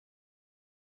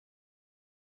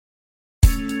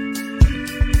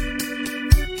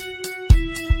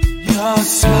Your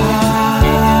smile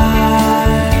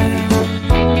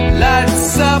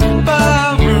lights up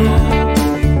a room.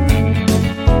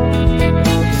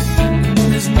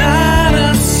 There's not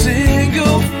a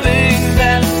single thing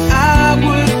that I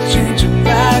would change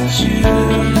about you,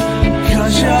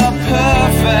 'cause you're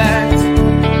perfect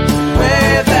the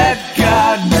way that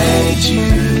God made you.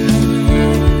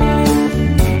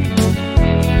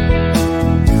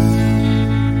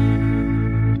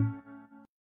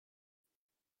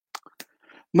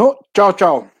 Nu,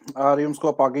 čau! Ar jums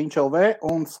kopā Giņš LV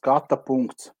un Skata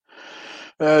Punkts.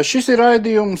 Šis ir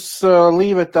raidījums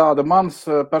līve tāda mans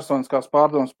personiskās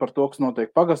pārdomas par to, kas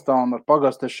notiek pagastā, un ar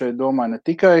pagastu es šeit domāju ne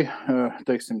tikai,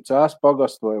 teiksim, Cēsu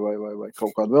pagastu vai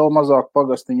kaut kādu vēl mazāku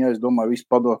pagastiņu, es domāju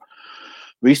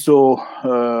visu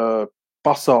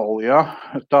pasauli, ja?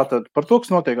 Tātad par to, kas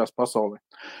notiekās pasaulē.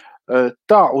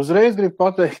 Tā, uzreiz gribu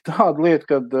pateikt tādu lietu,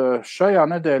 kad šajā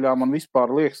nedēļā man vispār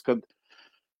liekas, kad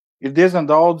ir diezgan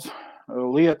daudz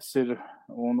lietas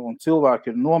un cilvēki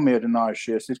ir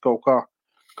nomierinājušies, ir kaut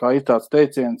kā ir tāds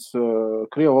teiciens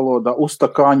krievu valodā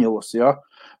uztakāņilas, ja?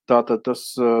 Tātad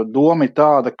tas doma ir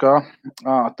tāda, ka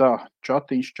tā,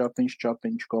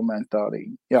 čatiņš,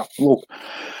 komentāri. Jā, lūk.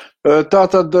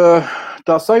 Tātad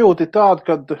tā sajūta ir tāda,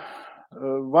 kad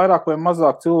vairāk vai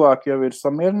mazāk cilvēki jau ir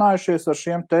samierinājušies ar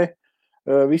šiem te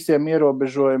visiem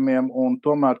ierobežojumiem, un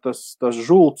tomēr tas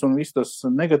žults un viss tas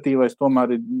negatīvais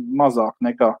tomēr ir mazāk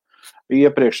nekā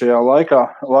iepriekšējā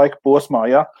laika posmā.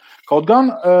 Ja? Kaut gan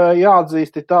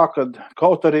jāatzīst ir tā, ka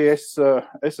kaut arī es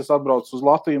esmu atbraucis uz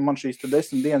Latviju, man šīs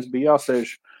 10 dienas bija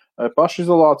jāsēž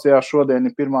pašizolācijā. Šodien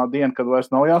ir pirmā diena, kad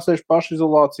vairs nav jāsēž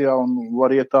pašizolācijā un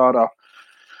var iet ārā.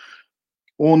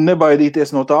 Un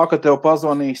nebaidīties no tā, ka tev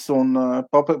pazvanīs un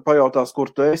pajautās, kur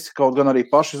tu esi. Kaut gan arī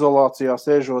pašizolācijā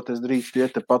sēžot, es drīkst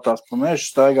iet patās pa mežu,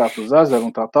 staigāt uz ezeru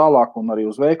un tā tālāk, un arī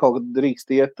uz veikalu drīkst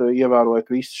iet,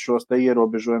 ievērojot visus šos te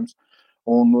ierobežojumus.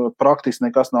 Un praktiski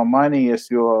nekas nav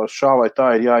mainījies, jo šā vai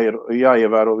tā ir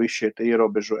jāievēro visi šie te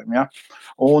ierobežojumi. Ja?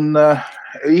 Un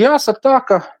jāsaka tā,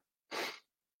 ka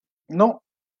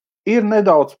ir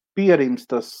nedaudz pierims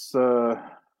tas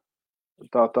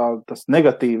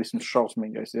negatīvisms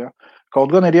šausmīgais. Ja?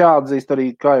 Kaut gan ir jāatzīst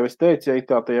arī, kā jau es teicu, ja it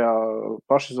kā tajā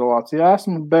pašizolācijā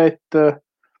esmu, bet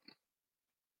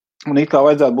un it kā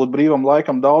vajadzētu būt brīvam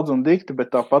laikam daudz un dikti, bet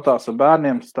tāpatās ar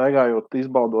bērniem staigājot,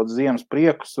 izbaudot ziemas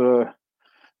priekus,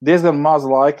 diezgan maz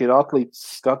laika ir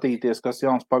atlicis skatīties, kas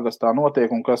jauns pagastā notiek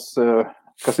un kas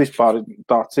vispār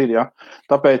tāds ir. Ja?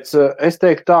 Tāpēc es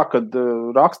teiktu tā, ka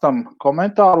rakstam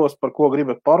komentāros, par ko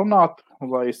gribat parunāt,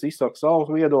 vai es izsaku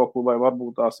savu viedokli, vai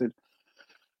varbūt tās ir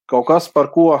kaut kas, par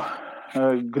ko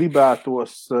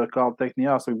gribētos, kā teikt,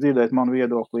 jāsaka, dzirdēt manu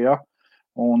viedokli, ja?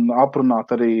 Un aprunāt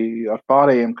arī ar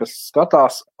pārējiem, kas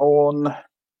skatās. Un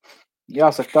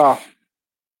jāsaka tā,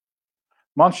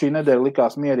 man šī nedēļa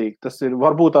likās mierīgi. Tas ir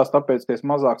varbūt tās tāpēc, ka es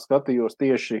mazāk skatījos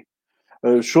tieši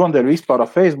šodien vispār ar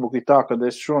Facebook ir tā, ka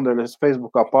es šodien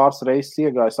Facebookā pāris reizes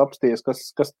iegājis apsties,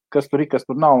 kas tur ir, kas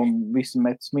tur nav, un visi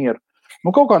metas mieru.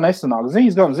 Kaut kā nesanāk.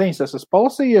 Ziņas es esmu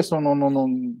palasījies,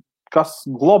 un kas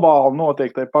globāli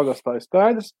notiek tajā pagastā ir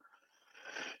skaidrs.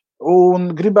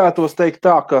 Un gribētos teikt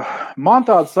tā, ka man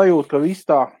tāda sajūta, ka viss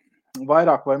tā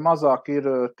vairāk vai mazāk ir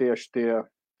tieši tie,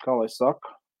 kā lai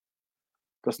saka,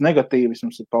 tas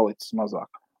negatīvisms ir palicis mazāk.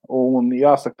 Un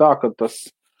jāsaka tā, ka tas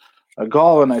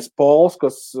galvenais pols,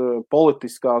 kas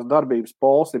politiskās darbības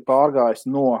pols ir pārgājis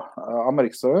no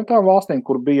Amerikas Savienotām valstīm,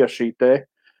 kur bija šīs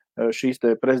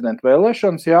te prezidenta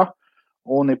vēlēšanas, ja,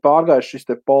 un ir pārgājis šis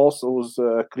te pols uz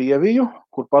Krieviju,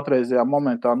 kur patreizajā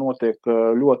momentā notiek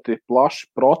ļoti plaši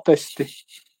protesti.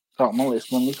 Tā, man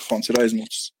liekas, man mikrofons ir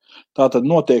aizmucis. Tātad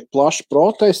notiek plaši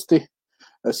protesti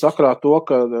sakarā to,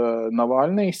 ka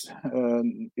Navaļnijs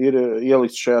ir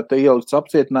ielikts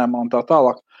apcietinājumā un tā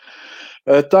tālāk.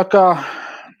 Tā kā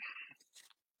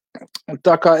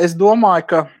es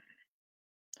domāju,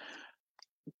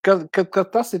 ka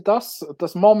tas ir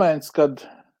tas moments, kad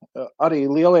arī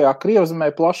lielajā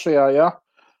Krievzemē plašajā, ja,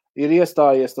 ir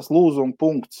iestājies tas lūzuma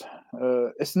punkts.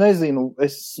 Es nezinu,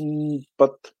 es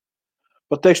pat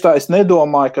teikšu tā, es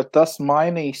nedomāju, ka tas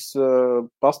mainīs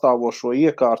pastāvošo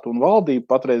iekārtu un valdību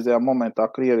patreizajā momentā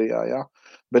Krievijā, ja.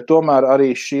 Bet tomēr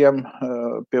arī šiem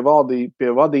pie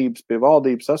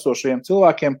valdības esošajiem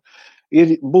cilvēkiem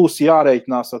būs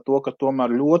jārēķinās ar to, ka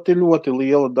tomēr ļoti, ļoti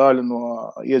liela daļa no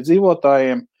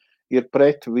iedzīvotājiem ir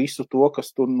pret visu to,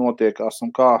 kas tur notiekās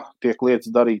un kā tiek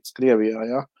lietas darītas Krievijā.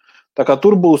 Ja? Tā kā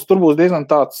tur būs diezgan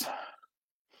tāds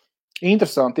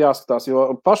interesanti jāskatās,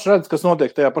 jo paši redz, kas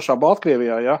notiek tajā pašā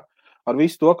Baltkrievijā, ja? Ar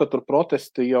visu to, ka tur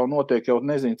protesti jau notiek jau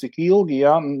nezinu cik ilgi,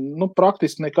 ja?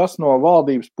 Praktiski nekas no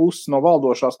valdības puses, no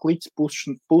valdošās kliķes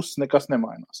puses nekas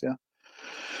nemainās. Ja?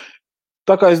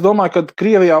 Tā kā es domāju, ka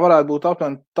Krievijā varētu būt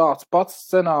aptuveni tāds pats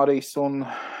scenārijs un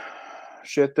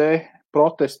šie te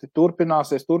protesti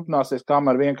turpināsies,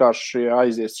 kamēr vienkārši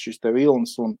aizies šis te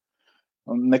vilnis un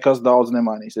nekas daudz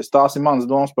nemainīsies. Tās ir manas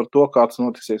domas par to, kāds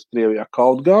notiksies Krievijā.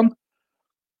 Kaut gan,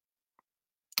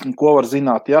 ko var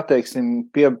zināt, ja,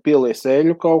 teiksim, pielies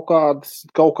eļu kaut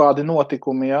kādi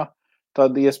notikumi, ja,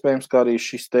 tad iespējams, ka arī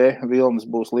šis te vilnis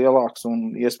būs lielāks un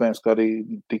iespējams, ka arī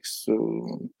tiks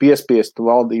piespiesta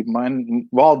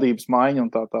valdības maiņa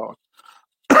un tā tālāk.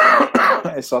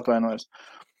 Es atvainojos.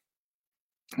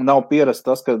 Nav pierasts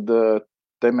tas, ka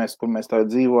te mēs, kur mēs tagad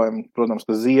dzīvojam, protams,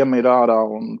 ka ziema ir ārā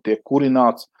un tiek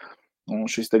kurināts, un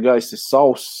šis te gaiss ir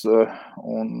sauss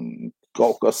un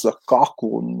kaut kas ar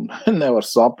kaku un nevar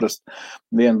saprast.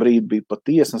 Vienu brīdi bija pat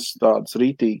tiesnes tādas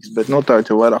rītīgas, bet tagad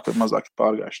jau vairāk vai mazāk ir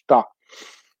pārgājuši. Tā.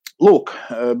 Lūk,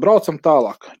 braucam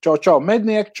tālāk. Čau,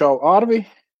 mednieki, čau, Arvi.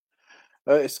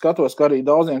 Es skatos, ka arī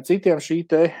daudziem citiem šī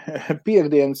te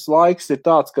piekdienas laiks ir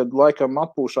tāds, kad laikam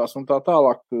atpūšās un tā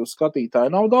tālāk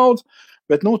skatītāji nav daudz,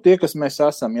 bet tie, kas mēs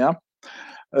esam, ja.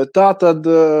 Tā tad,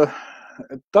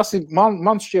 tas ir,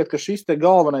 man šķiet, ka šis te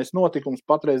galvenais notikums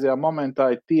patreizajā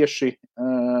momentā ir tieši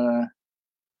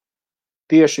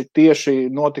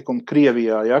notikumi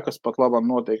Krievijā, ja, kas pat labam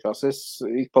notiekās. Es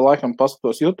ik pa laikam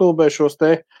paskatos YouTube šos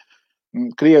te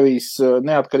Krievijas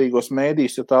neatkarīgos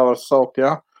mēdījus, ja tā var saukt,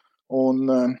 ja. Un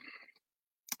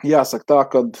jāsaka tā,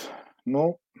 ka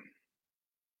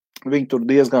viņi tur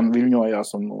diezgan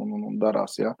viļņojās un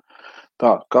darās. Ja.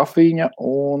 Tā, kafīņa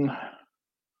un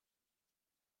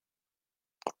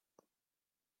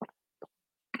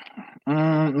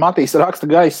Matīs raksta,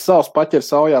 gaiss savs paķer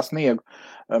saujā sniegu.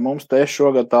 Mums te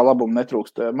šogad tā labuma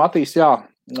netrūkst. Matīs, jā,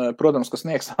 protams, ka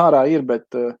sniegs ārā ir, bet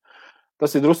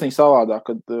tas ir drusciņi savādāk,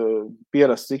 kad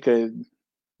pierasts tikai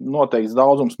noteikts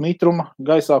daudzums mitruma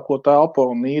gaisā, ko telpo,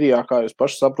 un īrijā, kā jūs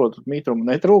paši saprotat, mitruma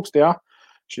netrūkst, jā.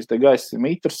 Šis te gaiss ir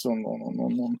mitrs un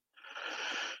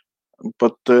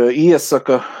pat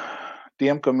iesaka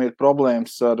tiem, kam ir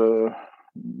problēmas ar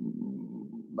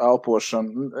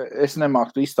elpošanu. Es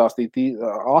nemāku izstāstīt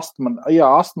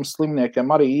astmas slimniekiem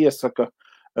arī iesaka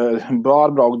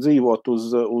pārbraukt dzīvot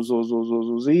uz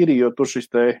īriju, jo tur šis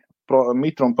te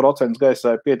mitruma procents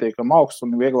gaisā ir pietiekami augsts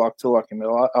un vieglāk cilvēkiem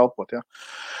ir elpot. Ja.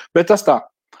 Bet tas tā.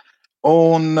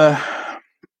 Un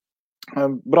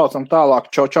braucam tālāk.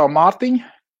 Čau, Mārtiņ.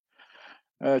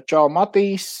 Čau,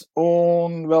 Matīs.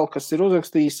 Un vēl, kas ir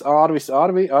uzrakstījis,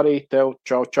 Arvi, arī tev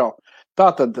čau.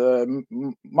 Tātad,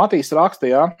 Matīs raksta,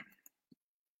 jā.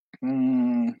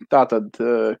 Tātad,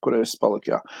 kur es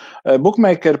paliku, jā.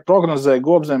 Bookmaker prognozē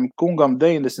Gobzem kungam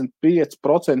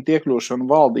 95%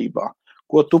 iekļūšanu valdībā.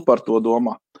 Ko tu par to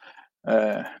domā?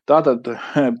 Tātad,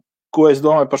 ko es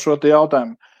domāju par šo te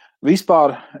jautājumu?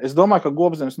 Vispār, es domāju, ka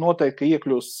Gobzems noteikti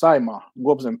iekļūs saimā.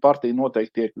 Gobzem partija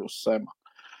noteikti iekļūs saimā.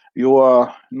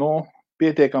 Jo,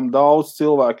 pietiekam daudz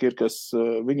cilvēku ir, kas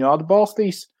viņu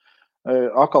atbalstīs,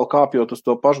 akal kāpjot uz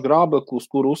to pašu grābeklu, uz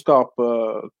kuru uzkāp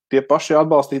tie paši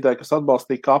atbalstītāji, kas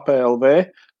atbalstīja KPLV.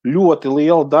 Ļoti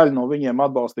liela daļa no viņiem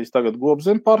atbalstīs tagad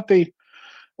Gobzem partiju.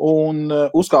 Un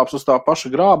uzkāps uz tā paša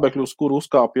grābekļu, uz kuru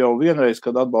uzkāp jau vienreiz,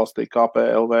 kad atbalstīja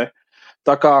KPLV.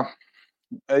 Tā kā,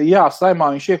 jā, saimā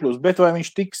viņš iekļūs, bet vai viņš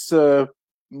tiks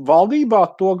valdībā,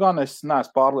 to gan es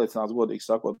neesmu pārliecināts, godīgi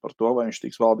sakot, par to, vai viņš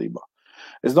tiks valdībā.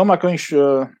 Es domāju, ka viņš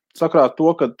sakrāt to,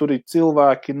 ka tur ir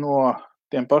cilvēki no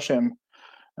tiem pašiem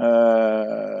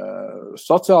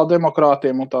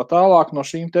sociāldemokrātiem un tā tālāk, no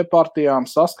šīm te partijām,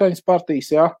 saskaņas partijas,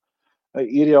 jā,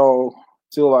 ir jau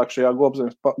cilvēki šajā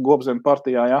Gobzem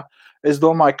partijā, ja. Es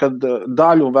domāju, ka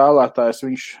daļu vēlētājs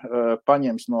viņš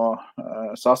paņems no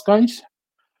saskaņas,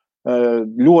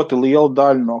 ļoti lielu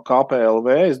daļu no KPLV.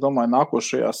 Es domāju,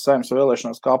 nākošajās saimnes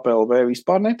vēlēšanās KPLV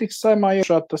vispār netiks saimā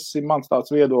iekšā, tas ir mans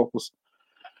tāds viedoklis.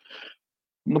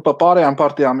 Pa pārējām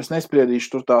partijām es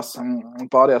nespriedīšu, tur tās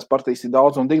pārējās partijas ir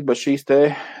daudz un tik, bet šīs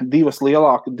te divi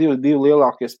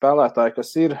lielākie spēlētāji,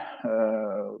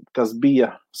 kas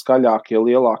bija skaļākie,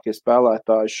 lielākie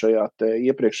spēlētāji šajā te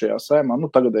iepriekšējā saimā,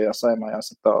 tagadējā saimā,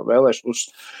 jāsaka tā,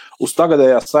 uz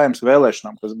tagadējās saimnes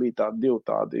vēlēšanām, kas bija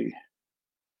tādi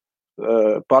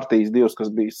partijas divas,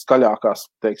 kas bija skaļākās,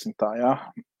 teiksim tā, jā.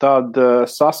 Tad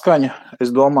saskaņa,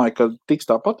 es domāju, ka tiks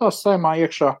tāpatās saimā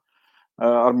iekšā,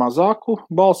 ar mazāku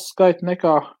balsu skaitu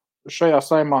nekā šajā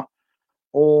saimā.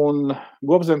 Un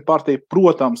Gobzem partija,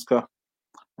 protams, ka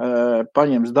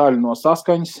paņems daļu no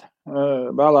saskaņas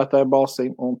vēlētāju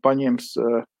balsīm un paņems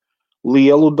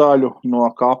lielu daļu no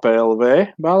KPLV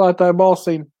vēlētāju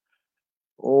balsīm.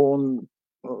 Un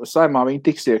saimā viņi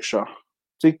tiks iekšā.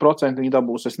 Cik procenti viņi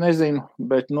dabūs, es nezinu,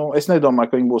 bet es nedomāju,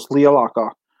 ka viņi būs lielākā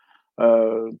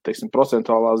teiksim,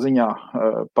 procentuālā ziņā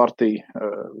partija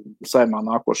saimā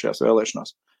nākošajās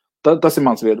vēlēšanās. Tas ir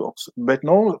mans viedoklis. Bet,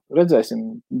 redzēsim,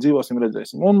 dzīvosim,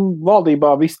 redzēsim. Un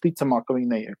valdībā visticamāk, ka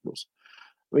viņi neiekļūs.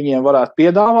 Viņiem varētu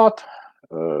piedāvāt,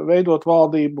 veidot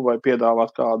valdību vai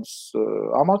piedāvāt kādus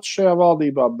amatus šajā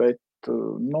valdībā, bet,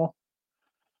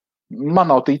 man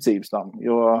nav ticības tam,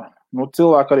 jo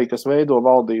cilvēki arī, kas veido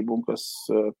valdību un kas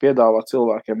piedāvā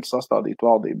cilvēkiem sastādīt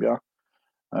valdību,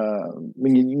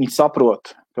 viņi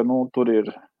saprot, ka tur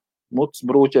ir mutes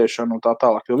brūķēšana un tā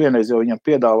tālāk, jo vienreiz jau viņam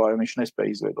piedāvāja, viņš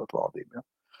nespēja izveidot valdību. Ja.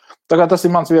 Tā kā tas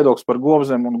ir mans viedoklis par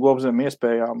Gobzem un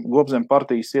Gobzem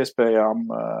partijas iespējām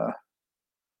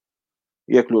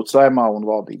iekļūt saimā un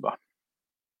valdībā.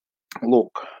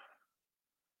 Lūk.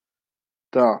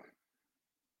 Tā.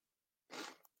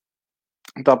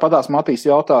 Tāpatās Matīs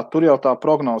jautā, tur jau tā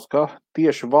prognoze, ka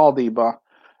tieši valdībā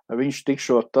viņš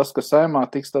tikšot tas, ka saimā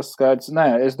tiks tas skaidrs.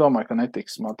 Nē, es domāju, ka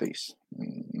netiks, Matīs.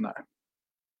 Nē.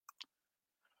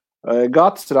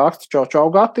 Gatis raksta, čau,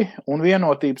 Gati, un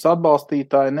vienotības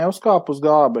atbalstītāji neuzkāp uz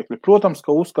grābekļu. Protams,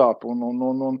 ka uzkāp,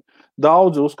 un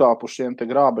daudz uzkāp uz šiem te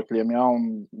grābekļiem,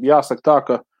 un jāsaka tā,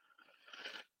 ka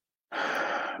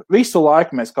visu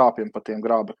laiku mēs kāpjam pa tiem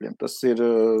grābekļiem. Tas ir,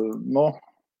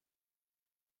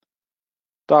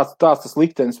 tāds tas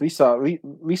liktenis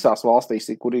visās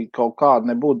valstīs, kur kaut kāda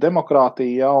nebūtu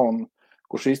demokrātija, un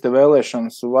kur šīs te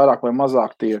vēlēšanas vairāk vai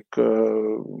mazāk tiek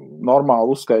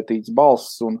normāli uzskaitīts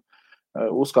balss un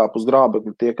uzkāp uz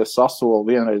grābekļu tie, kas sasola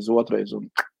vienreiz, otrais un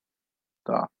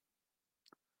tā.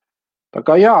 Tā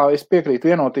kā jā, es piekrītu,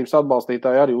 vienotības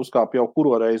atbalstītāji arī uzkāp jau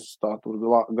kuro reizi uz tā tur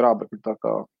grābekļu, tā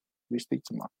kā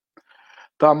visticamāk.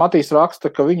 Tā Matīs raksta,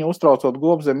 ka viņu uztraucot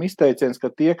Gobzem izteiciens, ka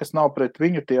tie, kas nav pret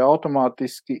viņu, tie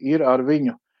automātiski ir ar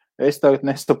viņu. Es tagad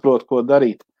nesaprotu, ko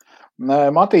darīt.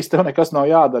 Matīs, tev nekas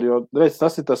nav jādara, jo, redz,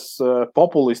 tas ir tas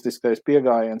populistiskais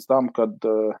piegājiens tam, kad,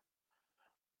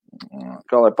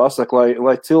 kā lai pasaka,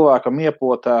 lai cilvēkam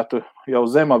iepotētu jau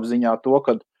zemapziņā to,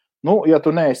 kad, ja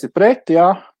tu neesi pret,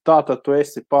 tā tad tu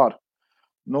esi par.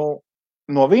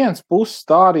 No vienas puses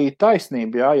tā arī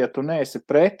taisnība, ja tu neesi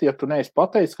pret, ja tu neesi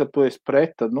pateicis, ka tu esi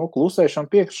pret, tad,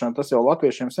 klusēšana, piekrišana, tas jau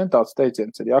latviešiem sen tāds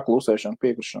teiciens ir, klusēšana,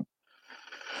 piekrišana.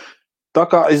 Tā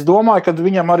kā es domāju, ka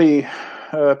viņam arī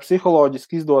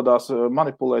psiholoģiski izdodās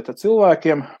manipulēt ar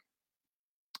cilvēkiem,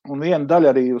 un viena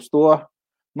daļa arī uz to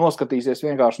noskatīsies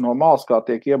vienkārši no malas, kā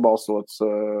tiek iebalsots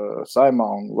saimā,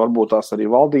 un varbūt tās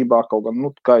arī valdībā, kaut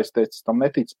gan, kā es teicu, tam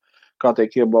neticu, kā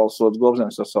tiek iebalsots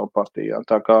Gobzems ar savu partiju.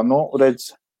 Tā kā, redz,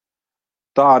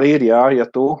 tā arī ir, ja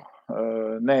tu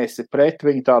neesi pret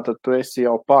viņu, tātad tu esi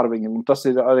jau par viņu, un tas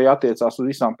ir arī attiecās uz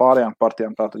visām pārējām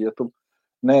partijām, tātad, ja tu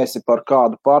neesi par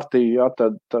kādu partiju,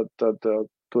 tad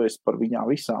tu esi par viņām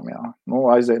visām,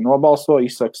 aizēj nobalso,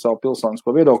 izsaka savu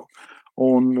pilsonisko viedokli,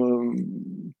 un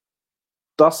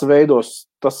tas veidos,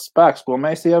 tas spēks, ko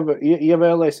mēs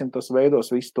ievēlēsim, tas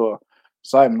veidos visu to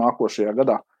saimu nākošajā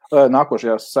gadā.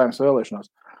 Nākošajās saimnes vēlēšanās.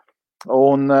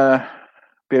 Un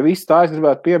pie visu tā es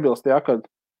gribētu piebilst, kad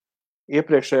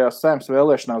iepriekšējās saimnes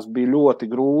vēlēšanās bija ļoti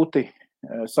grūti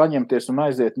saņemties un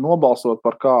aiziet nobalsot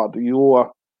par kādu, jo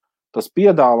tas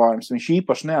piedāvājums, viņš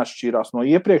īpaši neatšķīrās no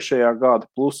iepriekšējā gada,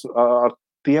 plus ar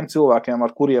tiem cilvēkiem,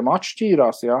 ar kuriem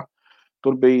atšķīrās,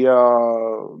 tur bija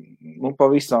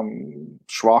pavisam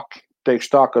švaki. Teikšu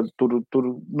tā, ka tur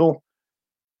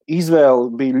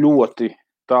izvēle bija ļoti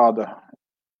tāda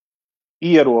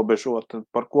ierobežot,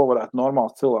 par ko varētu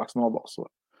normāls cilvēks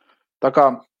nobalsot. Tā kā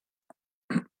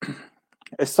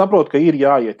es saprotu, ka ir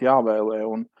jāiet, jāvēlē,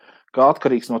 un ka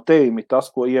atkarīgs no tevim ir tas,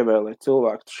 ko ievēlē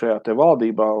cilvēks šajā te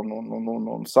valdībā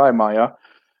un saimā,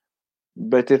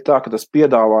 bet ir tā, ka tas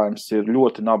piedāvājums ir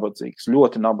ļoti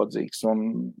nabadzīgs, un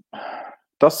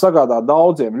tas sagādā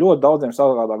ļoti daudziem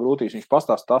sagādā grūtības. Viņš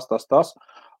pastāst tas,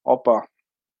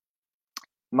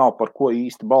 nav par ko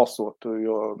īsti balsot,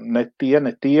 jo ne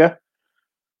tie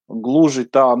gluži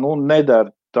tā,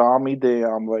 nedara tām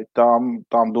idejām vai tām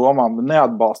domām,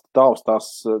 neatbalsta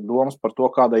tās domas par to,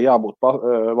 kādai jābūt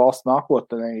valsts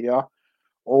nākotnē,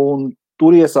 un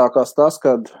tur iesākās tas,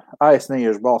 kad es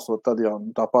neiešu balsot, tad jau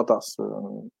tāpatās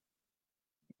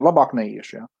labāk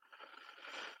neiešu,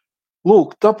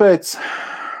 Lūk, tāpēc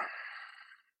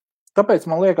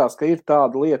man liekas, ka ir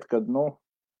tāda lieta, kad,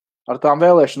 ar tām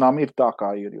vēlēšanām ir tā,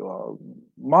 kā ir, jo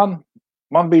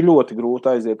man bija ļoti grūti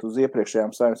aiziet uz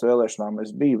iepriekšējām saimnes vēlēšanām.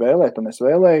 Es biju vēlēt, un es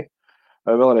vēlēju.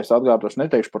 Vēlreiz atgādāšu,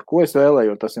 neteikšu, par ko es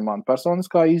vēlēju, jo tas ir mana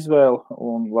personiskā izvēle,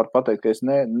 un var pateikt, ka es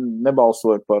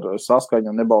nebalsoju par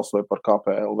Saskaņu un nebalsoju par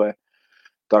KPLV.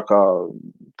 Tā kā,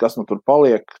 kas tur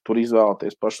paliek, tur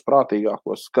izvēlēties pašus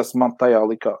prātīgākos, kas man tajā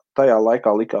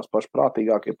laikā likās paši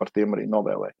prātīgākie, par tiem arī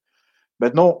novēlēju.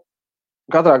 Bet,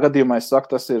 katrā gadījumā es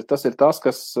saku, tas ir tas,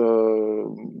 kas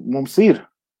mums ir.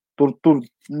 Tur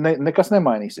nekas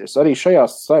nemainīsies. Arī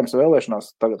šajās saimnes vēlēšanās,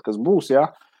 tagad, kas būs, jā,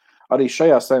 arī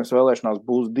šajās saimnes vēlēšanās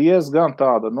būs diezgan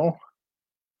tāda,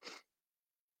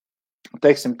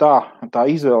 teiksim tā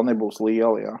izvēle nebūs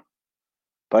liela, jā.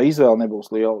 Tā izvēle nebūs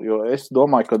liela, jo es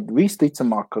domāju, ka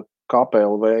visticamāk, ka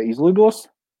KPLV izlidos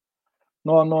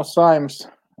no saimnes,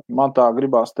 man tā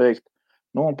gribās teikt.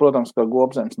 Un, protams, ka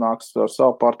Gobzems nāks ar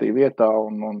savu partiju vietā,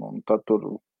 un tad tur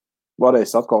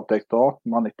varēs atkal teikt,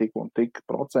 man ir tik un tik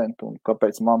procentu, un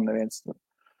kāpēc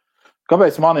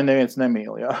mani neviens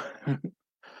nemīl, jā.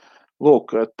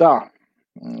 Lūk, tā,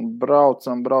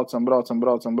 braucam.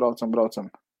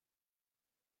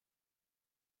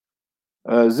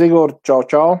 Zigor,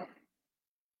 čau.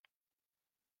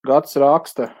 Gads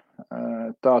raksta,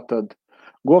 tātad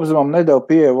Gobzemam nedeva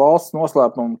pieeja valsts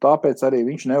noslēpumu, tāpēc arī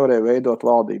viņš nevarēja veidot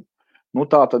valdību.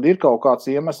 Tā tad ir kaut kāds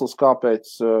iemesls, kāpēc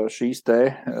šīs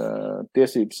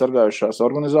tiesības sargājušās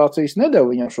organizācijas nedeva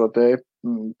viņam šo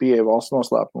pieeja valsts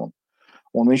noslēpumu.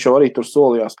 Un viņš jau arī tur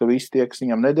solījās, ka visi tie, kas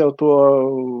viņam nedeva to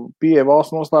pieeja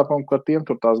valsts noslēpumu, ka tiem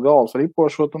tur tās galvas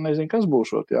ripošot un nezinu, kas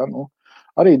būšot. Jā.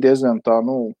 Arī diezgan tā,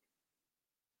 no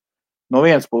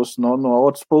vienas puses, no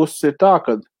otras puses ir tā,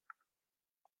 ka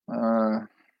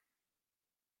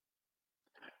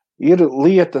ir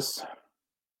lietas,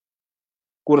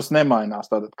 kuras nemainās,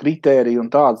 tātad kritēriji un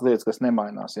tādas lietas, kas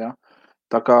nemainās, jā.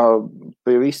 Tā kā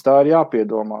pie viss tā ir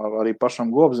jāpiedomā, arī pašam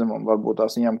Gobzemam, varbūt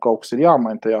tās viņam kaut kas ir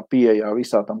jāmaina tajā pieejā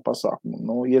visā tam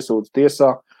pasākumam, iesūdz tiesā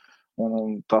un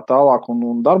tā tālāk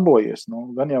un darbojies,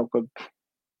 gan jau, ka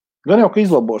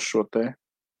izlabos šo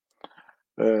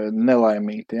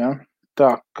nelaimīti, jā. Tā,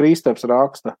 Kristaps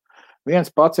raksta.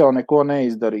 Viens pats jau neko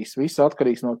neizdarīs. Viss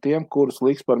atkarīgs no tiem, kurus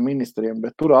liks par ministriem,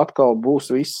 bet tur atkal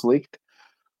būs viss slikti.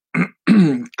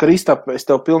 Kristap, es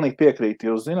tev pilnīgi piekrītu.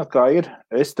 Jūs zināt, kā ir?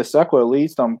 Es te sekoju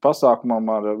līdz tam pasākumam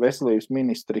ar veselības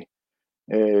ministri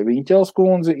Viņķels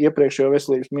kundzi, iepriekšējo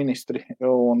veselības ministri.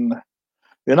 Un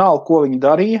vienalga, ko viņi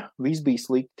darīja, viss bija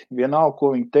slikti. Vienalga,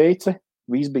 ko viņi teica,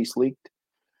 viss bija slikti.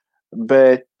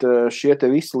 Bet šie te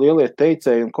visi lielie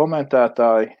teicēji un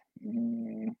komentētāji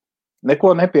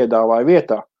neko nepiedāvāja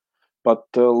vietā. Pat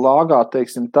lāgā,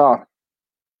 teiksim tā,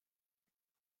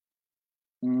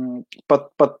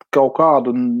 pat kaut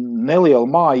kādu nelielu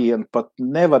mājienu pat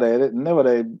nevarēja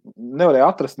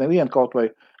atrast nevienu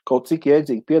kaut cik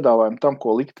jēdzīgi piedāvājumu tam,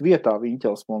 ko likt vietā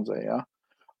Viņķels kundzei, jā.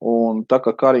 Un tā,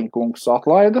 ka Kariņa kungs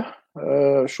atlaida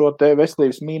šo te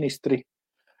veselības ministri,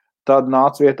 tad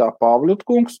nāca vietā Pāvļut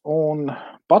kungs, un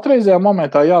patreizajā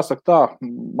momentā jāsaka tā,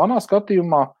 manā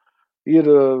skatījumā ir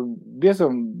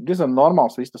diezgan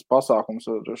normāls viss tas pasākums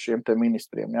ar šiem te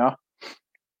ministriem, jā.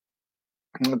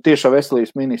 Tieši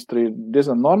veselības ministri ir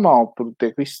diezgan normāli, tur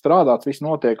tiek viss strādāts, viss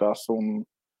notiekās, un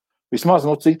vismaz,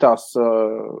 citās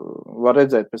var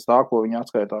redzēt pēc tā, ko viņi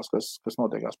atskaitās, kas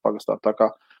notiekās pagastā. Tā kā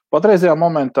patreizajā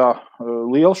momentā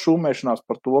liela šūmēšanās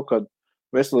par to, ka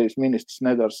veselības ministrs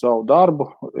nedara savu darbu,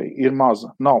 ir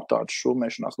maza. Nav tādas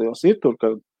šūmēšanās liels ir tur,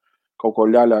 ka kaut ko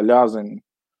ļāzina.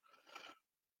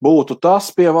 Būtu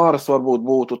tas pie varas, varbūt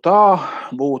būtu tā,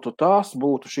 būtu tas,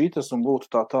 būtu šitas un būtu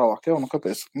tā tālāk. Jā,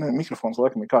 kāpēc? Mikrofons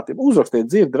laikam ir kārtība. Uzrakstiet,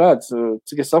 dzird, redz,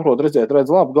 cik es saprotu, redz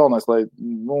labi, galvenais, lai,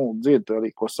 dzird arī,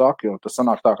 ko saka, jo tas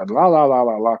sanāk tā, ka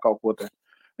lā, kaut ko te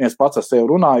viens pats ar sevi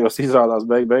runājos, izrādās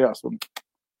beigās un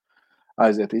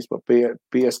aiziet vispār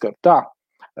pieskart. Tā,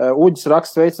 Uģis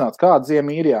raksts sveicināts, kāda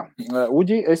ziema īrijā?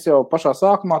 Uģi, es jau pašā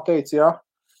sākumā teicu, jā,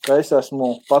 ka es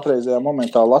esmu patreizajā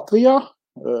momentā Latvijā,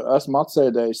 esmu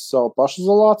atsēdējis savu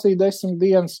pašizolāciju 10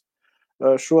 dienas.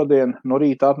 Šodien no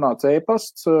rīta atnāca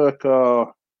e-pasts, ka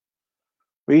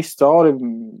viss cauri,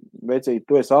 veicīgi,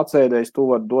 tu esi atsēdējis, tu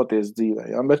vari doties dzīvē.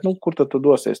 Ja? Bet, kur tad tu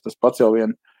dosies? Tas pats jau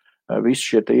vien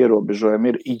visi šie te ierobežojumi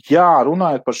ir. Jā,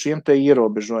 runājot par šiem te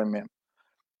ierobežojumiem.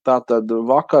 Tātad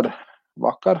vakar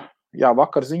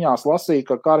ziņās lasīja,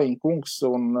 ka Kariņa kungs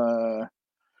un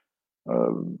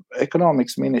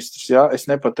ekonomikas ministrs, jā, es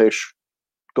nepateikšu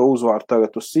to uzvārdu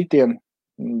tagad uz sitienu,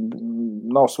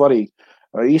 nav svarīgi.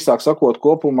 Īsāk sakot,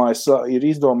 kopumā ir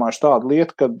izdomājuši tādu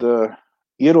lietu, kad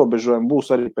ierobežojumi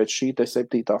būs arī pēc šī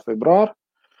 7. februāra.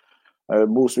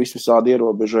 Būs visādi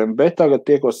ierobežojumi, bet tagad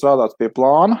tiekos strādāts pie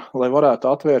plāna, lai varētu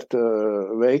atvērt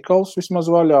veikalus vismaz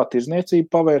vaļā,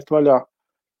 tirzniecību pavērt vaļā,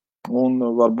 un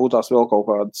varbūt tās vēl kaut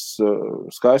kādas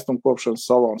skaistumkopšanas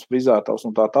salons, frizētavas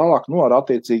un tā tālāk, ar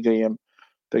attiecīgajiem,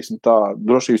 teiksim tā,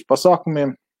 drošības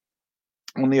pasākumiem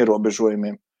un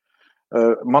ierobežojumiem.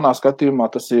 Manā skatījumā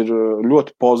tas ir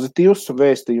ļoti pozitīvs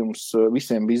vēstījums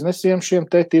visiem biznesiem, šiem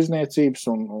te tirzniecības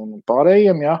un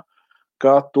pārējiem, jā,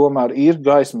 ka tomēr ir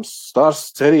gaismas stars,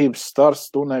 cerības stars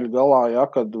tuneļu galā, ja,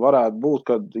 kad varētu būt,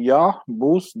 kad jā,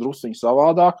 būs drusciņi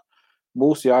savādāk,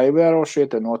 būs jāievēro šie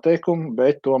te noteikumi,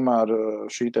 bet tomēr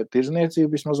šī te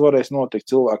tirzniecība vismaz varēs notikt,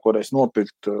 cilvēki varēs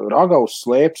nopirkt ragavus,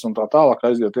 slēpes un tā tālāk,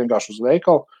 aiziet vienkārši uz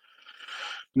veikalu.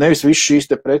 Nevis visu šīs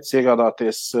te preces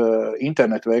iegādāties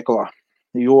internetu veikalā,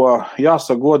 jo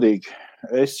jāsaka godīgi,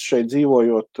 es šeit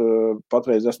dzīvojot,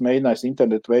 patreiz esmu mēģinājis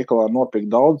internetu veikalā nopirkt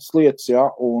daudzas lietas, ja,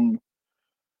 un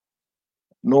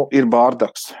ir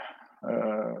bārdaks.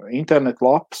 Internetu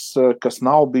lapas, kas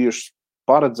nav bijušas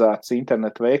paredzēts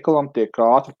internetu veikalam, tiek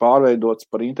ātri pārveidots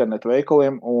par internetu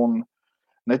veikaliem, un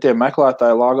ne tie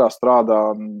meklētāji lāgā strādā,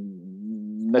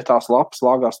 ne tās lapas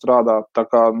lāgā strādā, tā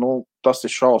kā, tas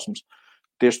ir šausmas.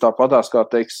 Tieši tāpatās, kā,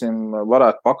 teiksim,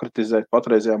 varētu pakritizēt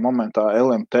patreizajā momentā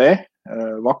LMT.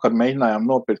 Vakar mēģinājām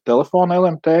nopirkt telefonu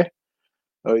LMT,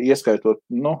 ieskaitot,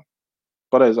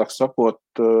 pareizāk sakot,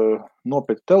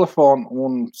 nopirkt telefonu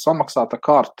un samaksāt ar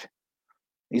karti.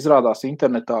 Izrādās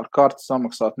internetā ar karti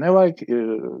samaksāt nevajag,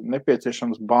 ir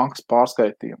nepieciešams bankas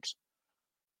pārskaitījums.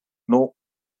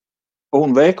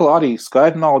 Un veikala arī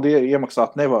skaidru naudu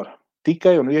iemaksāt nevar.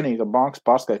 Tikai un vienīgi ar bankas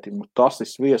pārskaitījumu. Tas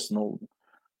ir svies,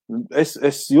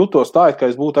 Es jūtos tā, ka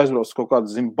es būtu aizbraucis kaut kādu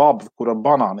Zimbabvi, kur ar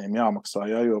banāniem jāmaksā,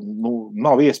 ja, jo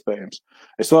nav iespējams.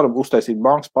 Es varu uztaisīt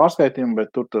bankas pārskaitījumu,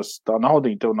 bet tur tā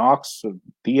naudiņa tev nāks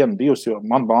dienu, divas, jo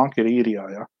man banka ir īrijā.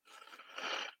 Ja.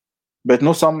 Bet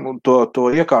to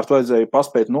iekārtu vajadzēja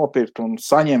paspēt nopirkt un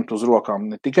saņemt uz rokām.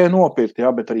 Ne tikai nopirkt,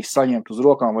 ja, bet arī saņemt uz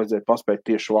rokām vajadzēja paspēt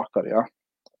tieši vakar. Ja.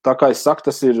 Tā kā es saku,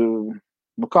 tas ir...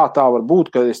 kā tā var būt,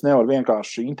 ka es nevaru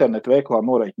vienkārši internetu veiklā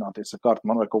noreiķināties ar kartu,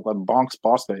 man vajag kaut kādu bankas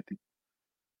pārskaitīt.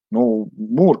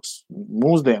 Murgs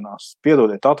mūsdienās,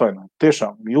 piedodiet atvainojumu,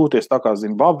 tiešām jūties tā kā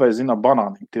Zimbabvē, zina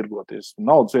banāniem tirgoties.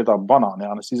 Naudas vietā banāni,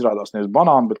 jā, es izrādās nevis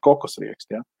banāni, bet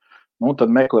kokosrieksti, jā. Tad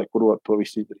meklē, kur var to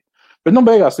visu izdarīt. Bet,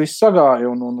 beigās viss sagāja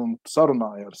un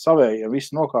sarunāja ar savējiem,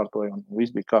 viss nokārtoja un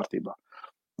viss bija kārtībā.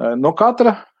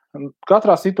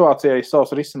 Katrā situācijā ir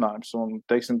savs risinājums un,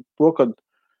 teiksim, to, kad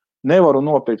nevaru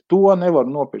nopirkt to,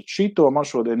 nevaru nopirkt šito, man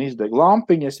šodien izdeg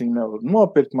lampiņa, es viņu nevaru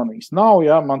nopirkt, man viņas nav,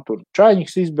 jā, man tur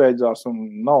čaiņiks izbeidzās un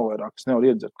nav vairāk, es nevaru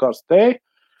iedzert karstu tēju.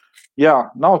 Jā,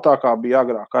 nav tā kā bija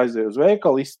agrāk aizēju uz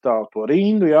veikalu, izstāvu to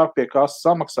rindu, jā, pie kas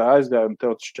samaksāja aizgāju un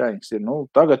tev tas čaiņiks ir.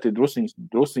 Tagad ir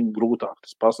drusiņi grūtāk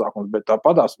tas pasākums, bet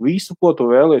tāpatās visu, ko tu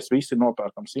vēlies, visi ir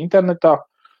nopērkams internetā,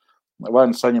 vai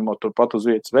saņemot tur pat uz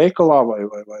vietas veikalā,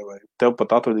 vai tev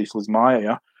pat atvedīs līdz mājai,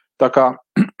 jā. Tā kā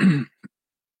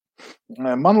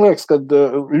man liekas, ka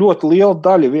ļoti liela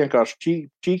daļa vienkārši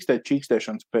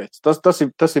čīkstēšanas pēc.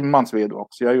 Tas ir mans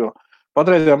viedoklis, ja, jo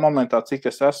patreizajā momentā, cik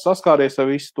es esmu saskāries ar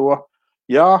visu to,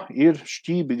 jā, ir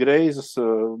šķībi greizas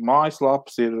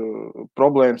mājaslapas, ir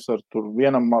problēmas ar tur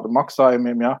vienam ar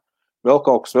maksājumiem, ja, vēl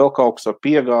kaut kas ar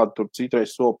piegādi, tur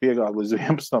citreiz soli piegādi līdz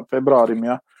 11. februārim,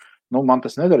 ja. Man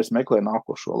tas nedara, es meklēju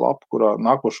nākošo lapu, kurā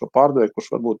nākošo pārdevēju,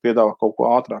 kurš varbūt piedāvā kaut ko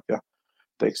ātrāk, ja.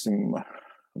 Teiksim,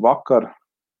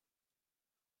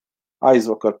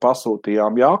 aizvakar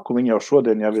pasūtījām jaku, viņa jau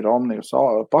šodien jau ir Omnijus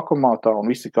pakomātā un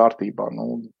viss ir kārtībā.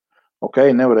 Ok,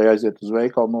 nevarēja aiziet uz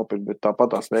veikalu nopirkt, bet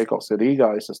tāpat tās veikals ir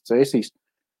Rīgā, es esmu Cēsīs.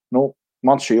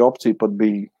 Man šī opcija pat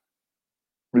bija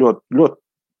ļoti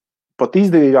pat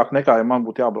izdevīgāk nekā, ja man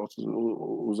būtu jābrauc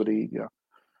uz Rīgu. Ja.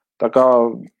 Tā kā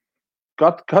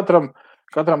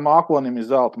katram mākonim ir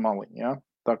zelta maliņa. Ja.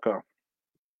 Tā kā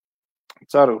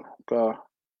ceru, ka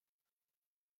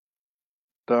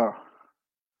tā.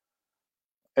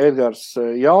 Edgars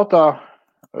jautā,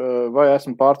 vai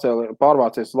esmu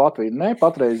pārvācies uz Latviju. Nē,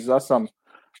 patreiz esam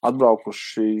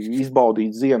atbraukuši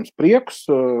izbaudīt ziemas priekus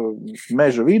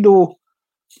meža vidū.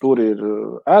 Tur ir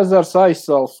ezers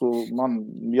aizsals, man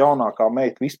jaunākā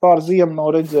meita vispār ziemu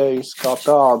nav redzējusi kā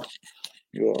tādu,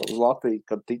 jo uz Latviju,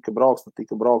 kad tika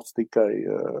braukts tikai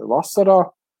vasarā,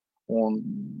 un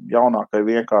jaunākai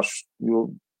vienkārši, jo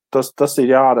tas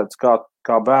ir jāredz,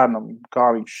 kā bērnam,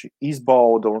 kā viņš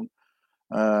izbauda un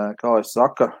kā lai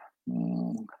saka,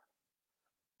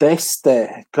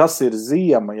 testē, kas ir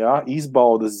ziema, ja?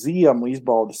 Izbauda ziemu,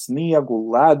 izbauda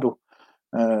sniegu, ledu,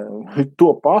 to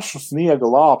pašu sniega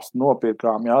lāpstu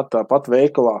nopirkām, ja? Tāpat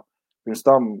veikalā. Pirms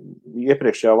tam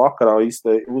iepriekšējā vakarā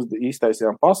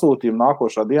iztaisījām pasūtījumu,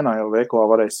 nākošā dienā jau veikalā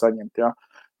varēja saņemt, ja?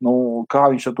 Kā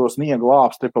viņš ar to sniega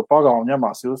lāpstu te pa pagaunu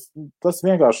ņemās, tas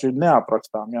vienkārši ir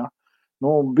neaprakstām, ja?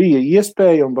 Bija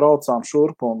iespēja un braucām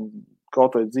šurp un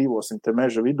kaut vai dzīvosim te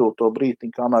meža vidū to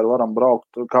brītiņu, kamēr varam braukt,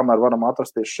 kamēr varam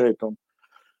atrasties šeit un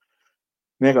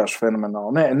vienkārši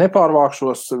fenomenāli.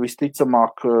 Nepārvākšos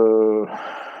visticamāk,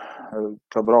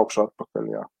 ka braukšu atpakaļ,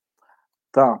 jā.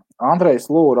 Tā, Andrejs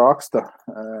Lū raksta,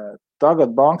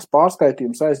 tagad bankas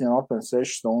pārskaitījums aizņem apmēram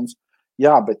 6 stundas.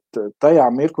 Jā, bet tajā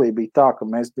mirklī bija tā, ka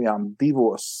mēs bijām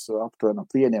aptuveni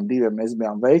ap 1-2 mēs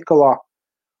bijām veikalā,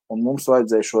 un mums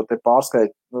vajadzēja šo te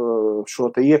šo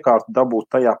te iekārtu dabūt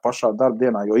tajā pašā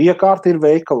darbdienā, jo iekārta ir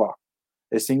veikalā.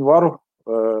 Es viņu varu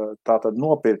tātad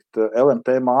nopirkt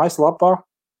LMT mājaslapā,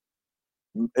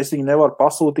 es viņu nevaru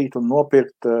pasūtīt un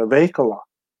nopirkt veikalā.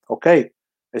 Ok,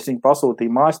 es viņu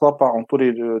pasūtīju mājaslapā, un tur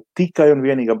ir tikai un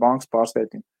vienīga bankas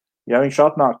pārskaitījuma. Ja viņš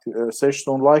atnāk 6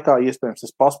 stundu laikā, iespējams,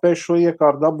 es paspēšu šo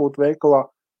iekārtu dabūt veikalā,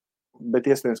 bet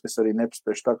iespējams, ka es arī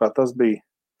nepaspēšu. Tā kā tas bija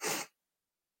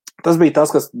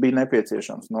tas, kas bija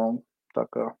nepieciešams. Nu,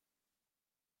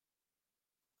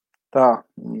 tā,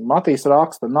 Matīs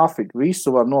raksta, nafig,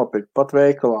 visu var nopirkt, pat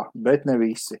veikalā, bet ne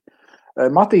visi.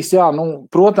 Matīs, jā, nu,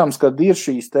 protams, kad ir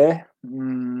šīs te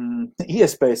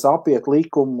iespējas apiet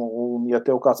likumu, un ja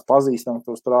tev kāds pazīstams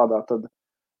tur strādā, tad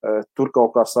tur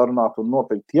kaut kā sarunāt un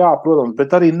nopirkt. Jā, protams,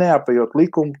 bet arī neapējot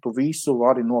likumu, tu visu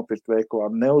vari nopirkt veikalā.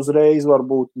 Ne uzreiz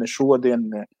varbūt, ne šodien,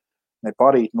 ne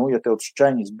parīt. Nu, ja tev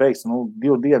šķeņas beigs,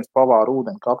 2 dienas pavāra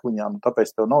ūdeni katliņā,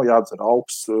 tāpēc tev nav jādzer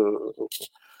augsts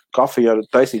kafija ar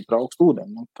taisīt par augstu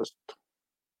ūdeni.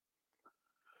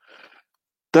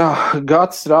 Tā,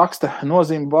 Gads raksta,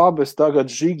 nozīme babes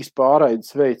tagad Žigis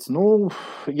pārraides veids. Nu,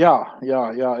 jā,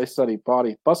 es arī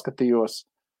pārīt paskatījos.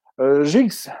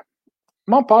 Žigs,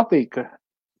 man patīk,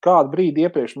 kādu brīdi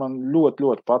iepriekš man ļoti,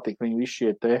 ļoti patīk viņi visi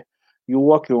šie te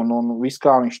joki un viss,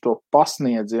 kā viņš to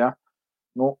pasniedz, ja.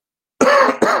 Nu,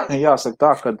 jāsaka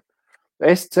tā, ka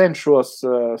es cenšos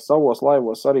savos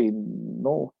laivos arī,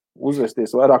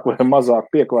 uzvesties vairāk vai mazāk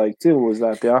pieklājīgi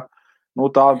civilizēt, ja. Nu,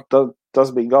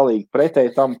 tas bija galīgi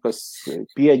pretēji tam, kas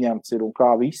pieņemts ir un kā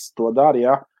viss to dara,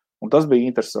 ja. Un tas bija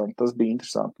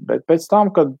interesanti. Bet pēc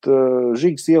tam, kad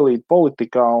Žigs ielīd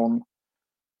politikā un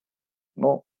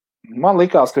man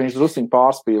likās, ka viņš drusciņ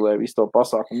pārspīlēja visu to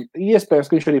pasākumu. Iespējams,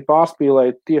 ka viņš arī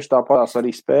pārspīlēja tieši tāpatās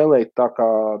arī spēlēt tā kā,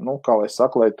 kā lai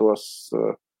saka, lai tos,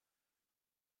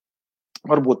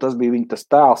 varbūt tas bija viņa tas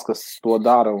tēls, kas to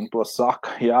dara un to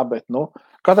saka, jā, bet,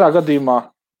 katrā gadījumā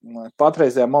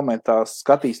patreizajā momentā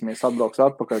skatīsimies, atbrauks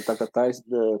atpakaļ, tā kā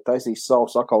taisīs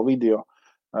savus atkal video,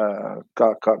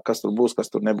 kas tur būs, kas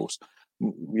tur nebūs.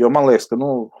 Jo man liekas, ka,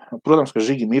 protams, ka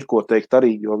Žigim ir ko teikt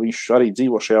arī, jo viņš arī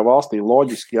dzīvo šajā valstī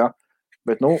loģiski, ja,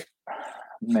 bet,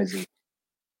 nezinu.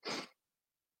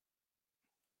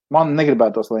 Man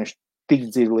negribētos, lai viņš tik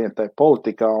dziļi lientē